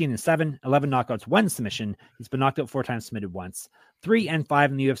first. 16-7, 11 knockouts, 1 submission. He's been knocked out 4 times, submitted once. 3-5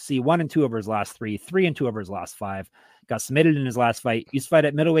 in the UFC, 1-2 over his last 3, 3-2 over his last 5. Got submitted in his last fight. Used to fight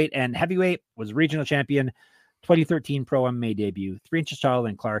at middleweight and heavyweight. Was regional champion. 2013 pro MMA debut. 3 inches taller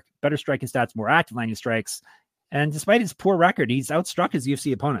than Clark. Better striking stats, more active landing strikes. And despite his poor record, he's outstruck his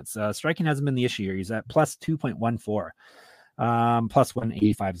UFC opponents. Striking hasn't been the issue here. He's at plus 2.14. Plus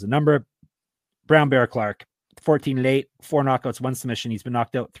 185 is the number. Brown Bear Clark. 14 late, 4 knockouts, 1 submission. He's been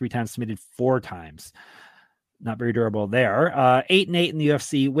knocked out 3 times, submitted 4 times. Not very durable there. 8-8 in the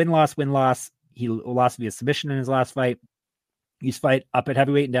UFC. Win-loss. He lost via submission in his last fight. He's fight up at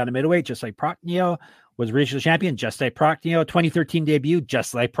heavyweight and down to middleweight, just like Prochnio. Was regional champion, just like Prochnio. 2013 debut,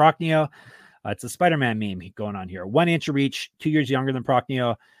 just like Prochnio. It's a Spider-Man meme going on here. 1 inch of reach, 2 years younger than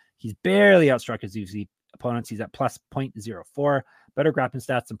Prochnio. He's barely outstruck his UFC opponents. He's at plus 0.04. Better grappling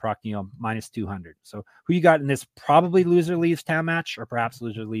stats than Prochnio, minus 200. So who you got in this probably loser leaves town match, or perhaps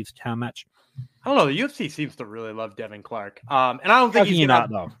loser leaves town match? I don't know. The UFC seems to really love Devin Clark. And I don't think he's gonna,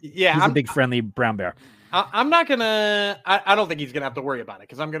 though. Yeah, he's a big friendly brown bear. I'm not gonna. I don't think he's gonna have to worry about it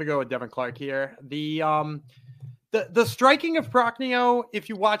because I'm gonna go with Devin Clark here. The striking of Prochnio, if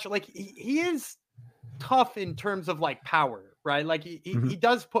you watch it, like he is tough in terms of like power, right? Like he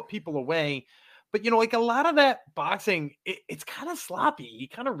does put people away. But, like a lot of that boxing, it's kind of sloppy. He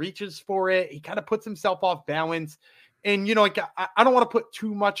kind of reaches for it. He kind of puts himself off balance. And, like I don't want to put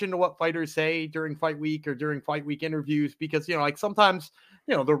too much into what fighters say during fight week or during fight week interviews because, like sometimes,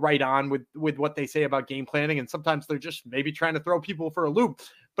 they're right on with what they say about game planning. And sometimes they're just maybe trying to throw people for a loop.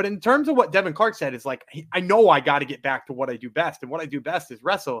 But in terms of what Devin Clark said, is like, I know I got to get back to what I do best. And what I do best is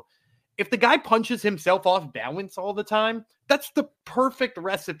wrestle. If the guy punches himself off balance all the time, that's the perfect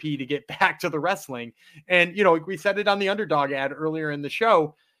recipe to get back to the wrestling. And, we said it on the Underdog ad earlier in the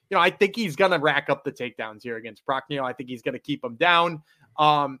show. I think he's going to rack up the takedowns here against Prochnio. I think he's going to keep him down.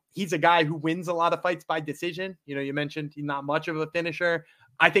 He's a guy who wins a lot of fights by decision. You mentioned he's not much of a finisher.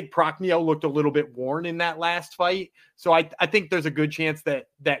 I think Prochnio looked a little bit worn in that last fight. So I think there's a good chance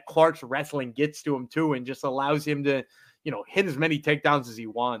that Clark's wrestling gets to him too and just allows him to, hit as many takedowns as he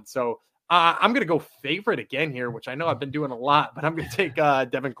wants. So I'm going to go favorite again here, which I know I've been doing a lot, but I'm going to take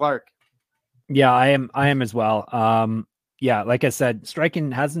Devin Clark. Yeah, I am as well. Yeah, like I said, striking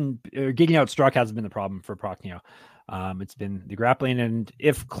getting out struck hasn't been the problem for Prochnio. It's been the grappling. And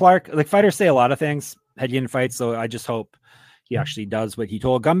if Clark, like fighters say a lot of things heading into fights, so I just hope he actually does what he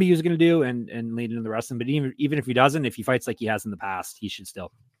told Gumby he was going to do and lead into the wrestling. But even if he doesn't, if he fights like he has in the past, he should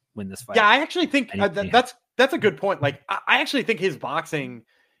still win this fight. Yeah, I actually think that's a good point. Like, I actually think his boxing,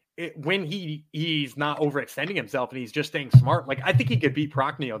 when he's not overextending himself and he's just staying smart, like I think he could beat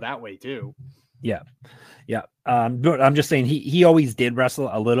Prochnio that way too. Yeah. But I'm just saying he always did wrestle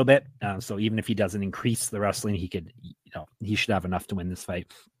a little bit. So even if he doesn't increase the wrestling, he could, he should have enough to win this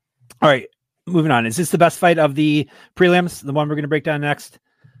fight. All right, moving on. Is this the best fight of the prelims? The one we're going to break down next?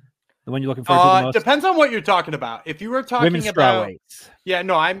 The one you're looking forward to the most? Depends on what you're talking about. If you were talking women's about strawweights. Yeah,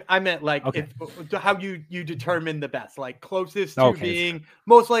 no, I meant like how you determine the best, like closest to being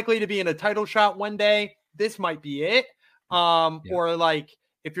most likely to be in a title shot one day. This might be it. Or like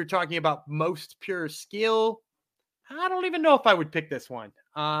if you're talking about most pure skill, I don't even know if I would pick this one.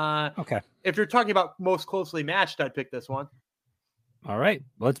 If you're talking about most closely matched, I'd pick this one. All right,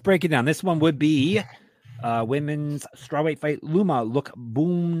 well, let's break it down. This one would be women's strawweight fight. Luma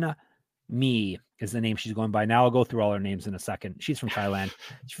Lukbun Mi is the name she's going by. Now I'll go through all her names in a second. She's from Thailand.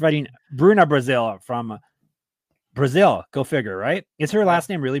 She's fighting Bruna Brazil from Brazil. Go figure, right? Is her last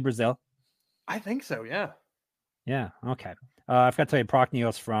name really Brazil? I think so, yeah. Yeah, okay. I've got to tell you,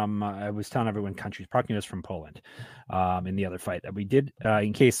 Prochnio's from, I was telling everyone countries, Prochnio's from Poland in the other fight that we did,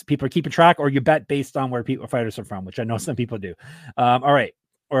 in case people are keeping track, or you bet based on where fighters are from, which I know some people do. All right.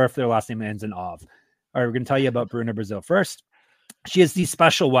 Or if their last name ends in Ov. All right, we're going to tell you about Bruna Brazil first. She is the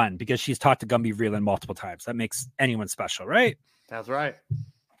special one because she's talked to Gumby Vreeland multiple times. That makes anyone special, right? That's right.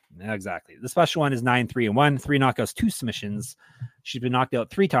 Yeah, exactly. The special one is 9-3-1, 3 knockouts, 2 submissions. She's been knocked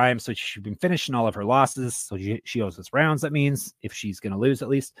out 3 times, so she's been finishing all of her losses. So she owes us rounds, that means, if she's going to lose at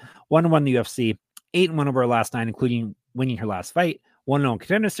least. 1-1 in the UFC, 8-1 over her last 9, including winning her last fight. 1-0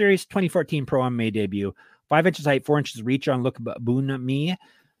 Contender Series, 2014 Pro MMA debut, 5 inches height, 4 inches reach on Look Boonmi.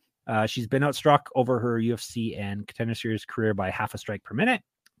 She's been outstruck over her UFC and Contender Series career by half a strike per minute,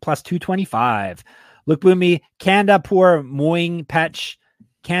 plus 225. Look Boonmi, Kanda Pur Moing Pech,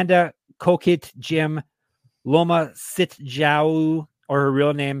 Kanda Kokit Jim, Loma Sit Jiao, or her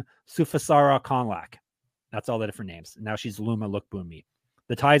real name, Sufasara Konlak. That's all the different names. Now she's Luma Look Boonmi.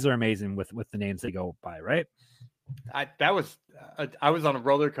 The ties are amazing with the names they go by, right? I was on a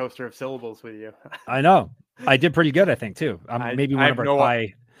roller coaster of syllables with you. I know. I did pretty good, I think, too. Maybe one of our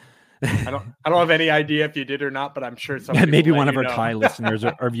Thai. I don't have any idea if you did or not, but I'm sure some. Maybe one of our Thai listeners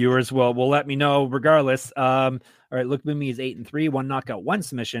or viewers will let me know. Regardless, all right. Look, Boonmi is 8-3, 1 knockout, 1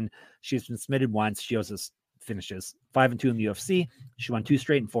 submission. She's been submitted once. She also finishes 5-2 in the UFC. She won 2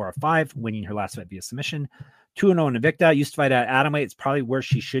 straight and 4 of 5, winning her last fight via submission. 2-0 in Invicta. Used to fight at atomweight. It's probably where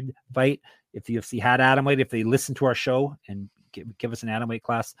she should fight if the UFC had atomweight. If they listen to our show and give us an atomweight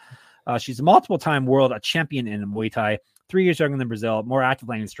class. She's a multiple-time world champion in Muay Thai. 3 years younger than Brazil, more active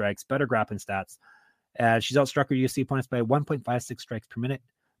landing strikes, better grappling stats. She's outstruck her UFC opponents by 1.56 strikes per minute,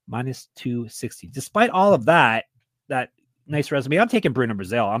 minus 260. Despite all of that nice resume, I'm taking Bruna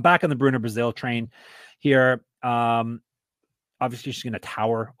Brazil. I'm back on the Bruna Brazil train here. Obviously, she's going to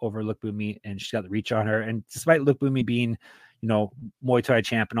tower over Look Boonmi, and she's got the reach on her. And despite Look Boonmi being, Muay Thai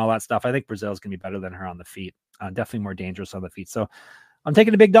champ and all that stuff, I think Brazil is going to be better than her on the feet. Definitely more dangerous on the feet. So I'm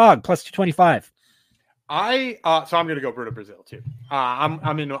taking the big dog, plus 225. So I'm going to go Bruna Brazil too.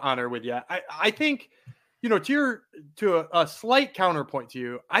 I'm in honor with you. I think, to a slight counterpoint to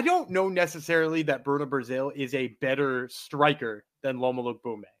you, I don't know necessarily that Bruna Brazil is a better striker than Loma Look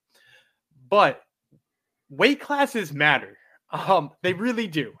Boonmi, but weight classes matter. They really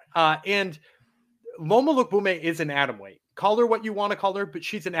do. And Loma Look Boonmi is an atomweight. Call her what you want to call her, but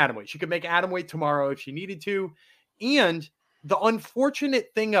she's an atomweight. She could make atomweight tomorrow if she needed to. And the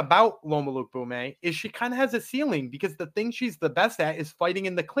unfortunate thing about Loma Look Boonmi is she kind of has a ceiling because the thing she's the best at is fighting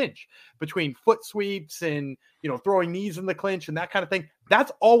in the clinch between foot sweeps and, throwing knees in the clinch and that kind of thing.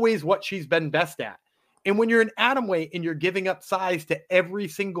 That's always what she's been best at. And when you're an atomweight and you're giving up size to every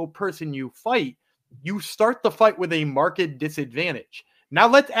single person you fight, you start the fight with a marked disadvantage. Now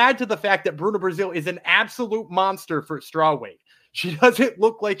let's add to the fact that Bruna Brazil is an absolute monster for strawweight. She doesn't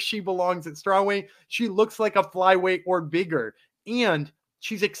look like she belongs at strawweight. She looks like a flyweight or bigger. And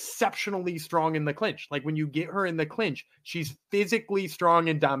she's exceptionally strong in the clinch. Like when you get her in the clinch, she's physically strong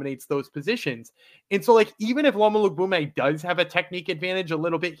and dominates those positions. And so even if Loma Look Boonmi does have a technique advantage a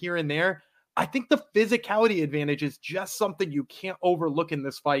little bit here and there, I think the physicality advantage is just something you can't overlook in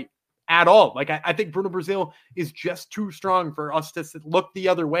this fight at all. I think Bruna Brazil is just too strong for us to look the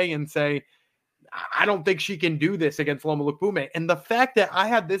other way and say, I don't think she can do this against Loma Look Boonmi. And the fact that I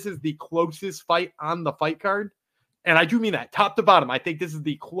had this as the closest fight on the fight card, and I do mean that top to bottom, I think this is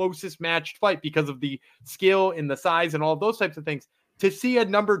the closest matched fight because of the skill and the size and all those types of things. To see a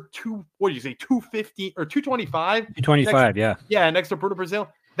number 250 or 225? 225, yeah. Yeah, next to Bruna Brazil.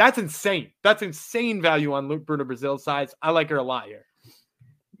 That's insane. That's insane value on Bruna Brazil's size. I like her a lot here.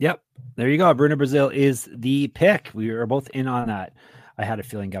 Yep. There you go. Bruna Brazil is the pick. We are both in on that. I had a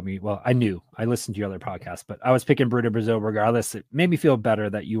feeling got me. Well, I knew. I listened to your other podcast, but I was picking Bruna Brazil regardless. It made me feel better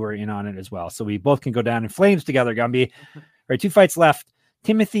that you were in on it as well. So we both can go down in flames together, Gumby. All right, 2 fights left.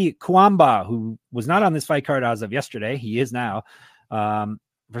 Timothy Kwamba, who was not on this fight card as of yesterday. He is now.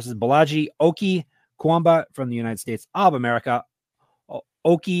 Versus Balaji Oki Kwamba from the United States of America.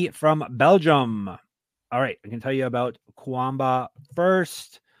 Oki from Belgium. All right, I can tell you about Kwamba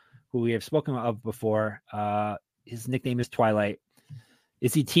first, who we have spoken of before. His nickname is Twilight.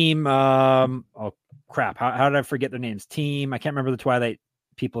 Is he team? Oh crap! How did I forget their names? Team. I can't remember the Twilight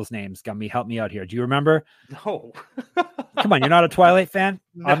people's names. Help me out here. Do you remember? No. Come on, you're not a Twilight fan?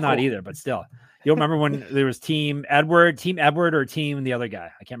 No. I'm not either, but still. You don't remember when there was Team Edward, or Team the other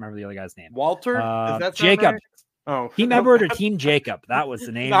guy? I can't remember the other guy's name. Walter? Is that Jacob. Right? Oh, Team Edward or Team Jacob? That was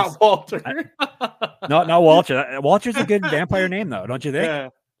the name. Not Walter. Not Walter. Walter's a good vampire name, though, don't you think? Yeah.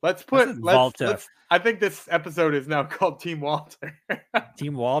 Let's I think this episode is now called Team Walter.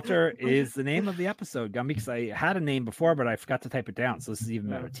 Team Walter is the name of the episode, Gumby, because I had a name before, but I forgot to type it down. So this is even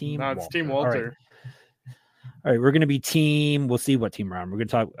better. Team Walter. Team Walter. All right, we're going to be team. We'll see what team we're on. We're going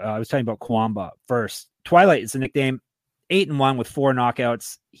to talk. I was talking about Kwamba first. Twilight is the nickname. 8-1 with 4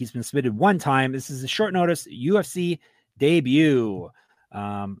 knockouts. He's been submitted 1 time. This is a short notice UFC debut.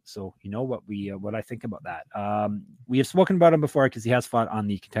 So you know what I think about that. We have spoken about him before because he has fought on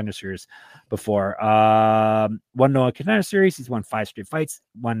the Contender Series before. 1-0 Contender Series. He's won 5 straight fights.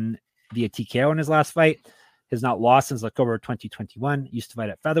 Won via TKO in his last fight. Has not lost since October 2021. Used to fight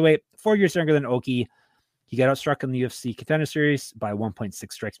at featherweight. 4 years younger than Oki. He got outstruck in the UFC Contender Series by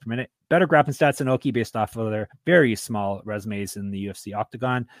 1.6 strikes per minute. Better grappling stats than Oki based off of their very small resumes in the UFC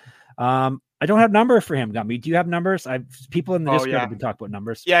Octagon. I don't have numbers for him, Gumby. Do you have numbers? People in the Discord have been talking about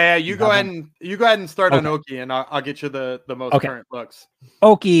numbers. Yeah. You go ahead and start on Oki, and I'll get you the most current looks.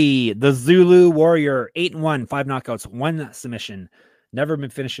 Oki, the Zulu Warrior, 8-1, 5 knockouts, 1 submission. Never been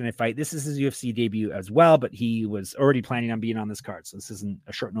finished in a fight. This is his UFC debut as well, but he was already planning on being on this card, so this isn't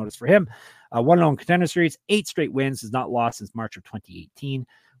a short notice for him. 1-0 Contender Series, 8 straight wins, has not lost since March of 2018.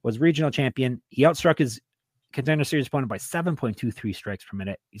 Was regional champion. He outstruck his Contender Series opponent by 7.23 strikes per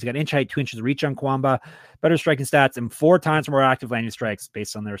minute. He's got inch height, 2 inches of reach on Kwamba, better striking stats, and 4 times more active landing strikes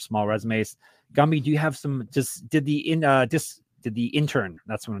based on their small resumes. Gumby, do you have some? Did the intern?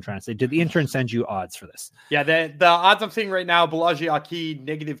 That's what I'm trying to say. Did the intern send you odds for this? Yeah, the odds I'm seeing right now: Balaji Aki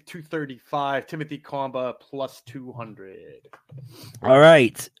 -235, Timothy Kwamba +200. All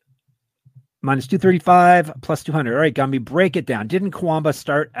right. -235, +200. All right, Gumby, break it down. Didn't Kwamba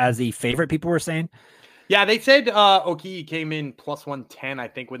start as a favorite? People were saying. Yeah, they said Oki came in +110, I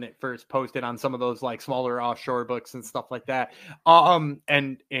think, when it first posted on some of those like smaller offshore books and stuff like that.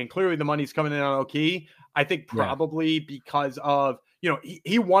 And clearly the money's coming in on Oki. I think probably because of,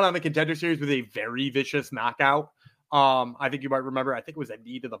 he won on the Contender Series with a very vicious knockout. I think you might remember, I think it was a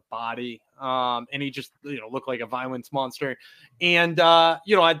knee to the body. And he just, looked like a violence monster. And,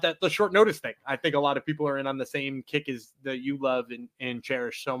 the short notice thing, I think a lot of people are in on the same kick as that you love and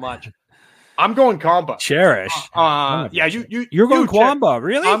cherish so much. I'm going Kwamba. Cherish. Yeah, you're going Kwamba,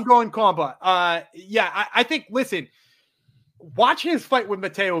 really? I'm going Kwamba. I think. Listen, watch his fight with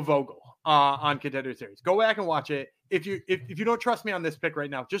Matteo Vogel on Contender Series. Go back and watch it. If you don't trust me on this pick right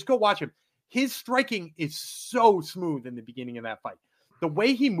now, just go watch him. His striking is so smooth in the beginning of that fight. The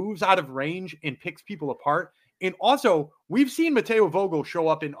way he moves out of range and picks people apart. And also, we've seen Matteo Vogel show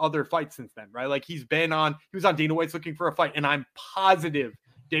up in other fights since then, right? Like he was on Dana White's Looking for a Fight, and I'm positive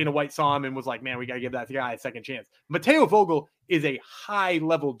Dana White saw him and was like, man, we got to give that guy a second chance. Matteo Vogel is a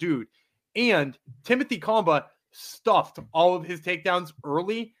high-level dude. And Timothy Kwamba stuffed all of his takedowns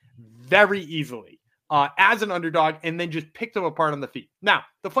early very easily as an underdog and then just picked him apart on the feet. Now,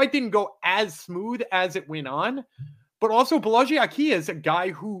 the fight didn't go as smooth as it went on, but also Balaji Aki is a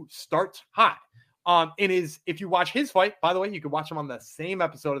guy who starts hot. If you watch his fight, by the way, you can watch him on the same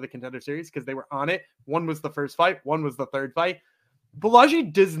episode of the Contender Series because they were on it. One was the first fight. One was the third fight.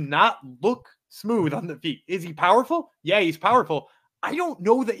 Balaji does not look smooth on the feet. Is he powerful? Yeah, he's powerful. I don't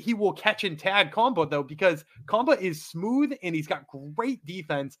know that he will catch and tag Kwamba, though, because Kwamba is smooth and he's got great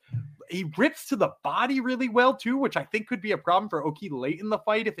defense. He rips to the body really well, too, which I think could be a problem for Oki late in the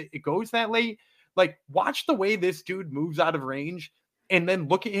fight if it goes that late. Like, watch the way this dude moves out of range and then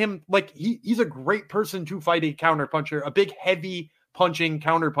look at him. Like, he's a great person to fight a counterpuncher, a big, heavy punching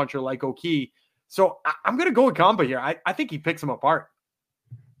counterpuncher like Oki. So I'm going to go with Kwamba here. I think he picks him apart.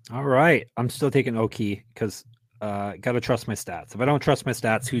 All right. I'm still taking Oki because got to trust my stats. If I don't trust my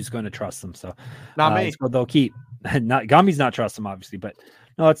stats, who's going to trust them? So not me. Let's go with Oki. Gumby's not trust them, obviously, but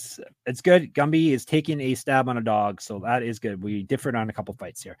no, it's good. Gumby is taking a stab on a dog. So that is good. We differed on a couple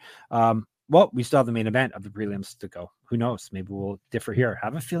fights here. Well, we still have the main event of the prelims to go. Who knows? Maybe we'll differ here. I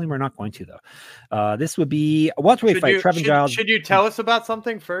have a feeling we're not going to, though. This would be a welterweight fight. Trevin Giles. Should you tell us about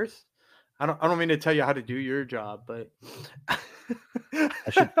something first? I don't mean to tell you how to do your job, but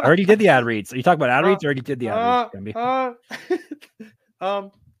I already did the ad reads. Are you talking about ad reads? Or already did the ad reads? I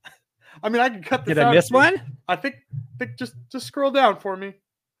mean, I can cut this. Did I miss one? I think just scroll down for me,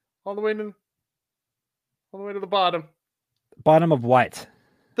 all the way to the bottom. Bottom of what?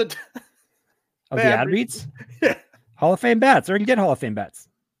 The ad reads? Yeah. Hall of Fame bets. I already did Hall of Fame bets.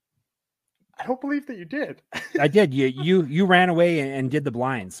 I don't believe that you did. I did. You ran away and did the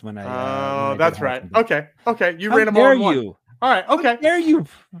blinds when I. That's right. Okay. You ran them all. Dare you? All right. Okay. There you.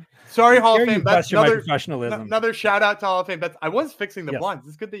 Sorry, Hall of Fame bets. Professionalism. Another shout out to Hall of Fame bets. I was fixing the blinds.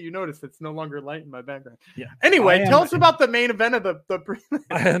 It's good that you noticed it's no longer light in my background. Yeah. Anyway, tell us about the main event of the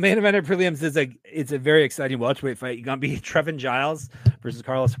prelims. The main event of prelims is a very exciting welterweight fight. You're gonna be Trevin Giles versus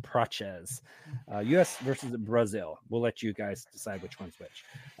Carlos Praches. U.S. versus Brazil. We'll let you guys decide which one's which.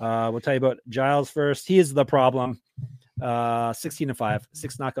 We'll tell you about Giles first. He is the problem. 16-5,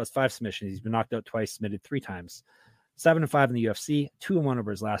 6 knockouts, 5 submissions. He's been knocked out twice, submitted 3 times. 7-5 in the UFC, 2-1 over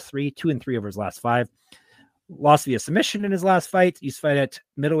his last 3, 2-3 over his last 5. Lost via submission in his last fight. He's fight at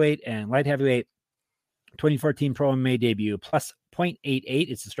middleweight and light heavyweight. 2014 Pro MMA debut plus 0.88.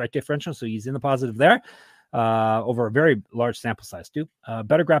 It's a strike differential, so he's in the positive there. Over a very large sample size too.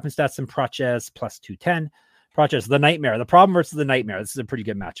 Better grappling stats than Praches plus 210. Praches, the nightmare, the problem versus the nightmare. This is a pretty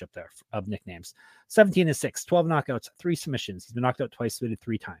good matchup there of nicknames. 17-6, 12 knockouts, 3 submissions. He's been knocked out twice, submitted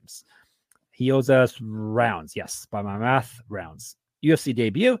 3 times. He owes us rounds. Yes, by my math, rounds. UFC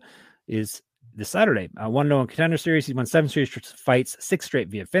debut is this Saturday. 1-0 Contender Series. He won 7 series fights, 6 straight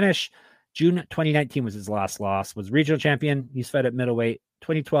via finish. June 2019 was his last loss. Was regional champion. He's fed at middleweight.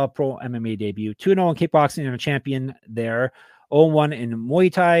 2012 pro MMA debut. 2-0 in kickboxing and a champion there. 0-1 in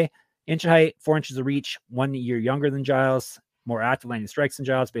Muay Thai. Inch height, 4 inches of reach. 1 year younger than Giles. More active landing strikes than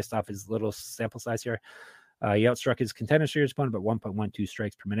Giles based off his little sample size here. He outstruck his Contender Series opponent by 1.12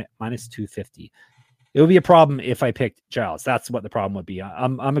 strikes per minute, minus 250. It would be a problem if I picked Giles. That's what the problem would be.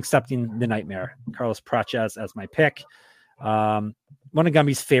 I'm accepting the nightmare. Carlos Prates as my pick. One of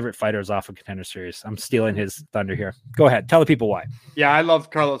Gumby's favorite fighters off of Contender Series. I'm stealing his thunder here. Go ahead. Tell the people why. Yeah, I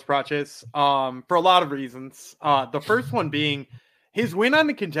love Carlos Prates for a lot of reasons. The first one being his win on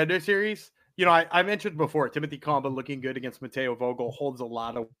the Contender Series. You know, I mentioned before, Timothy Comba looking good against Mateo Vogel holds a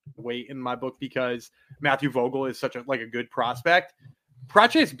lot of weight in my book because Matthew Vogel is such a good prospect.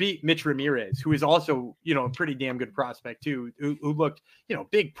 Prates beat Mitch Ramirez, who is also, a pretty damn good prospect too, who looked,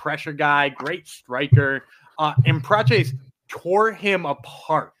 big pressure guy, great striker. And Prates tore him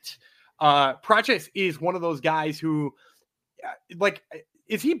apart. Prates is one of those guys who,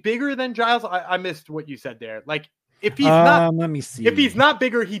 is he bigger than Giles? I missed what you said there. If he's not, let me see. If he's not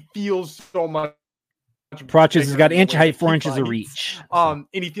bigger, he feels so much. Prates has got inch height, 4 inches of reach. And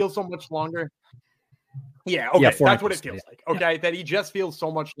he feels so much longer. Yeah, okay, that's inches, what it feels like. Okay, that he just feels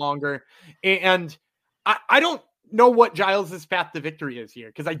so much longer. And I don't know what Giles' path to victory is here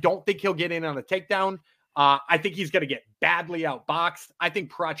because I don't think he'll get in on a takedown. I think he's going to get badly outboxed. I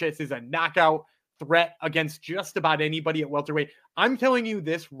think Prates is a knockout threat against just about anybody at welterweight. I'm telling you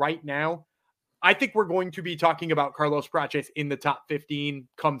this right now. I think we're going to be talking about Carlos Prates in the top 15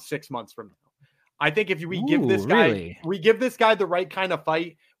 come 6 months from now. I think if we give this guy the right kind of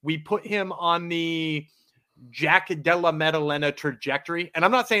fight, we put him on the Jack Della Maddalena trajectory. And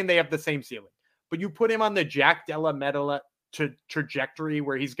I'm not saying they have the same ceiling, but you put him on the Jack Della Maddalena trajectory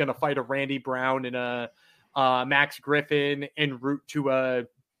where he's going to fight a Randy Brown and a Max Griffin en route to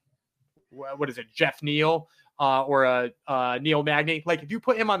Jeff Neal or a Neil Magny. If you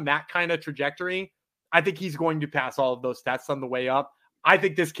put him on that kind of trajectory, I think he's going to pass all of those tests on the way up. I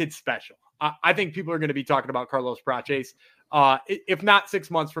think this kid's special. I think people are going to be talking about Carlos Prates. If not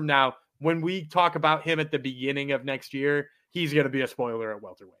 6 months from now, when we talk about him at the beginning of next year, he's going to be a spoiler at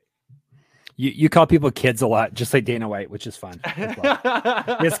welterweight. You call people kids a lot, just like Dana White, which is fun. Well.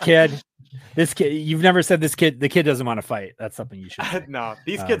 This kid, you've never said this kid, the kid doesn't want to fight. That's something you should say. No,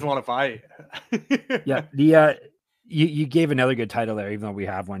 these kids want to fight. Yeah. You gave another good title there, even though we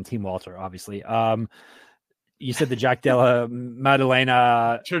have one, Team Walter, obviously. You said the Jack Della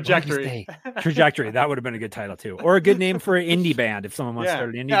Maddalena trajectory. That would have been a good title too, or a good name for an indie band if someone wants to start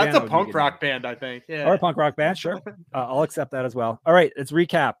an indie band. Yeah, that's a punk rock band, I think. Yeah, or a punk rock band. Sure, I'll accept that as well. All right, let's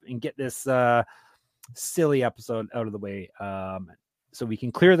recap and get this silly episode out of the way, so we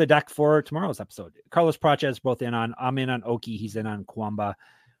can clear the deck for tomorrow's episode. Carlos Prates both in on. I'm in on Oki. He's in on Kwamba.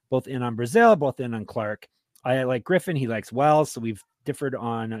 Both in on Brazil. Both in on Clark. I like Griffin. He likes Wells. So we've differed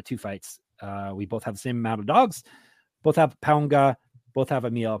on 2 fights. We both have the same amount of dogs, both have Paunga, both have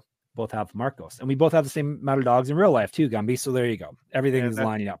Emil, both have Marcos, and we both have the same amount of dogs in real life too, Gumby. So there you go. Everything is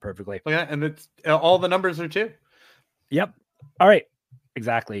lining up perfectly. Yeah, and it's all the numbers are too. Yep. All right.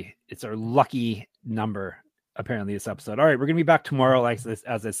 Exactly. It's our lucky number, apparently, this episode. All right, we're gonna be back tomorrow, like this,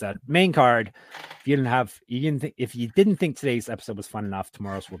 as I said. Main card. If you didn't think today's episode was fun enough,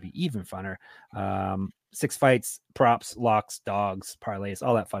 tomorrow's will be even funner. 6 fights, props, locks, dogs, parlays,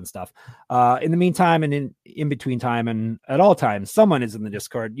 all that fun stuff. In the meantime, and in between time, and at all times, someone is in the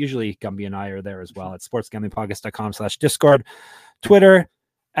Discord. Usually Gumby and I are there as well at sportsgamblingpodcast.com/Discord. Twitter,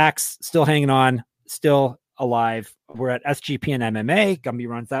 X, still hanging on, still alive. We're at SGP and MMA. Gumby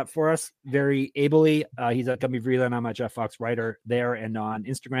runs that for us very ably. He's at Gumby Vreeland. I'm at Jeff Fox Writer there and on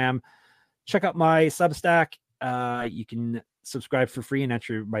Instagram. Check out my Substack. You can subscribe for free and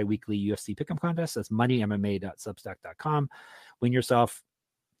enter my weekly UFC pick'em contest. That's moneymma.substack.com. Win yourself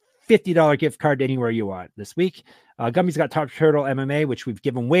 $50 gift card anywhere you want this week. Gumby's got Top Turtle MMA, which we've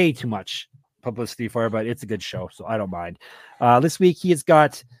given way too much publicity for, but it's a good show, so I don't mind. This week he has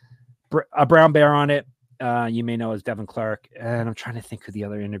got a brown bear on it. You may know as Devin Clark, and I'm trying to think who the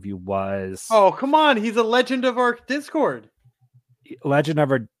other interview was. Oh, come on. He's a legend of our Discord. Legend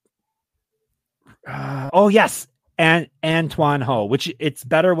of our... yes. And Antoine Ho, which it's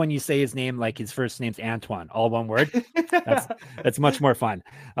better when you say his name like his first name's Antoine, all one word. That's much more fun.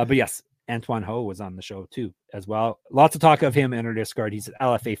 But yes, Antoine Ho was on the show too, as well. Lots of talk of him in our Discord. He's an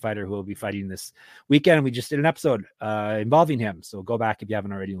LFA fighter who will be fighting this weekend. We just did an episode involving him. So go back if you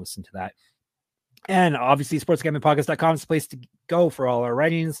haven't already listened to that. And obviously, sportsgamblingpodcast.com is the place to go for all our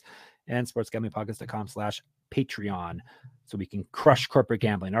writings and sportsgamblingpodcast.com/Patreon. So we can crush corporate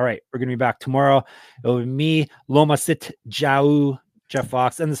gambling. All right, we're going to be back tomorrow. It will be me, Loma Sit Jau, Jeff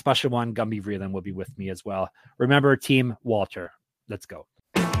Fox, and the special one, Gumby Vreeland, will be with me as well. Remember, Team Walter. Let's go.